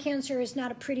 because lung cancer is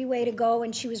not a pretty way to go,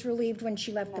 and she was relieved when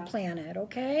she left the planet,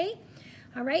 okay?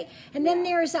 All right, and then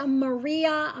there's a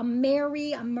Maria, a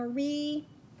Mary, a Marie.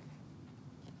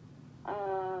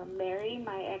 Mary,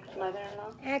 my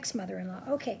ex-mother-in-law. Ex-mother-in-law,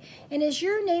 okay. And is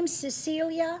your name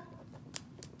Cecilia?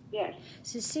 Yes.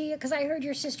 Cecilia, because I heard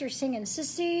your sister singing,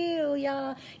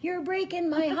 Cecilia, you're breaking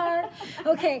my heart.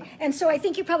 Okay, and so I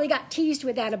think you probably got teased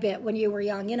with that a bit when you were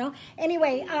young,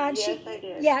 Anyway, yes, I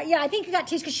did. Yeah, I think you got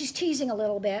teased because she's teasing a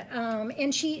little bit.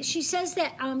 And she says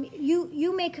that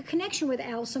you make a connection with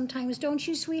Al sometimes, don't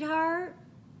you, sweetheart?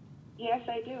 Yes,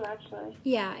 I do, actually.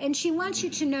 Yeah, and she wants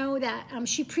you to know that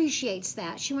she appreciates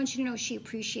that. She wants you to know she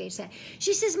appreciates that.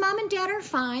 She says, Mom and Dad are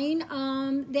fine.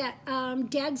 Did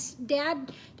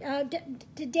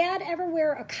Dad ever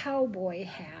wear a cowboy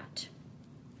hat?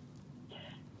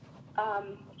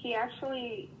 He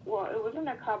actually, it wasn't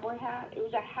a cowboy hat. It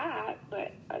was a hat,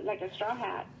 but like a straw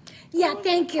hat. Yeah,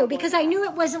 thank you, because I knew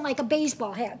it wasn't like a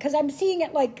baseball hat, because I'm seeing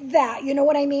it like that, you know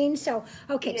what I mean? So,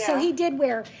 okay, so he did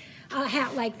wear a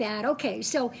hat like that. Okay,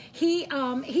 so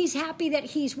he's happy that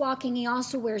he's walking. He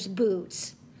also wears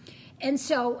boots, and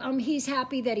so he's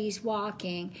happy that he's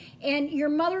walking. And your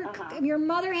mother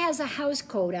has a house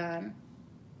coat on.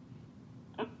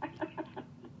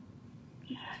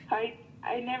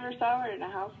 I never saw her in a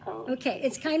house coat. Okay,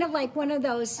 it's kind of like one of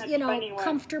those, funny one.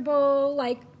 Comfortable,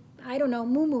 like, I don't know,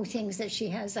 moo-moo things that she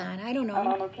has on. I don't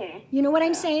know. Oh, okay. You know what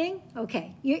I'm saying?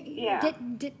 Okay.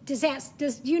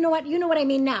 Does you know what I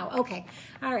mean now? Okay.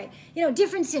 All right.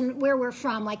 Difference in where we're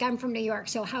from. Like, I'm from New York,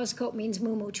 so house coat means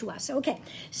moo-moo to us. Okay.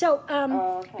 So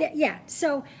yeah.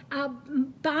 So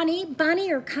Bonnie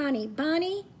or Connie?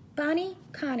 Bonnie, Connie.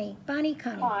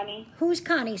 Connie. Who's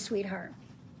Connie, sweetheart?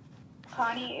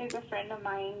 Connie is a friend of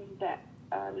mine that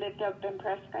lived up in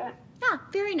Prescott. Ah,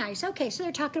 very nice. Okay, so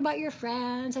they're talking about your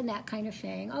friends and that kind of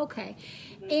thing. Okay.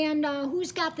 And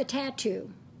who's got the tattoo?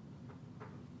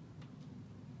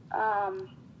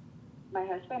 My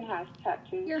husband has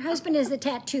tattoos. Your husband is the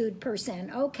tattooed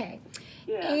person. Okay.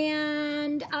 Yeah.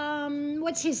 And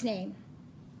what's his name?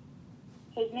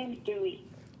 His name's Dewey.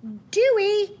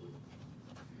 Dewey.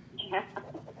 Yeah.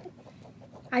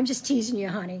 I'm just teasing you,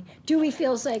 honey. Dewey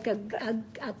feels like a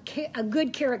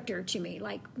good character to me.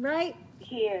 Like, right?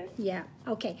 He is. Yeah.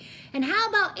 Okay. And how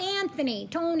about Anthony?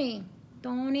 Tony?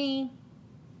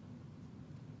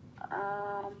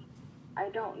 I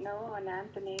don't know an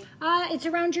Anthony. It's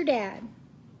around your dad.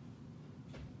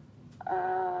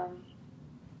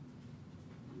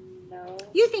 No.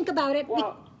 You think about it.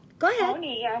 Well, Go ahead.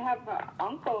 Tony, I have an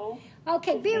uncle.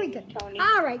 Okay, His very name good. is Tony.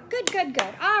 All right, good.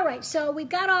 All right, so we've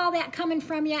got all that coming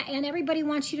from you, and everybody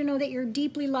wants you to know that you're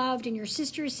deeply loved and your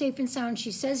sister is safe and sound.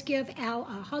 She says give Al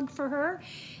a hug for her,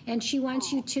 and she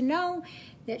wants you to know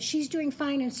that she's doing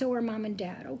fine, and so are Mom and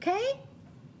Dad, okay?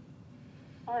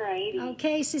 All righty.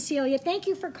 Okay, Cecilia, thank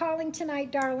you for calling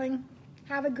tonight, darling.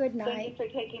 Have a good Thank you night. for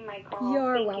taking my call.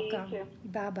 You're Thank welcome. You too.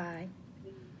 Bye-bye.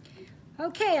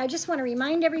 Okay, I just want to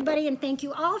remind everybody and thank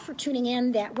you all for tuning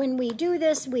in that when we do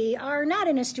this, we are not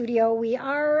in a studio. We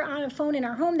are on a phone in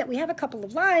our home that we have a couple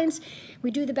of lines.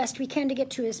 We do the best we can to get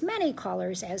to as many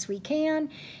callers as we can.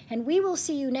 And we will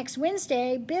see you next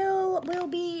Wednesday. Bill will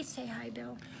be, say hi,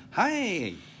 Bill.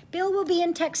 Hi. Bill will be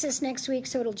in Texas next week,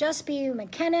 so it'll just be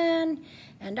McKinnon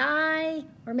and I,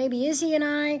 or maybe Izzy and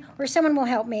I, or someone will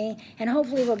help me, and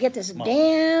hopefully we'll get this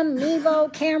damn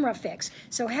Mevo camera fixed.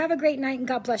 So have a great night, and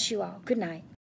God bless you all. Good night.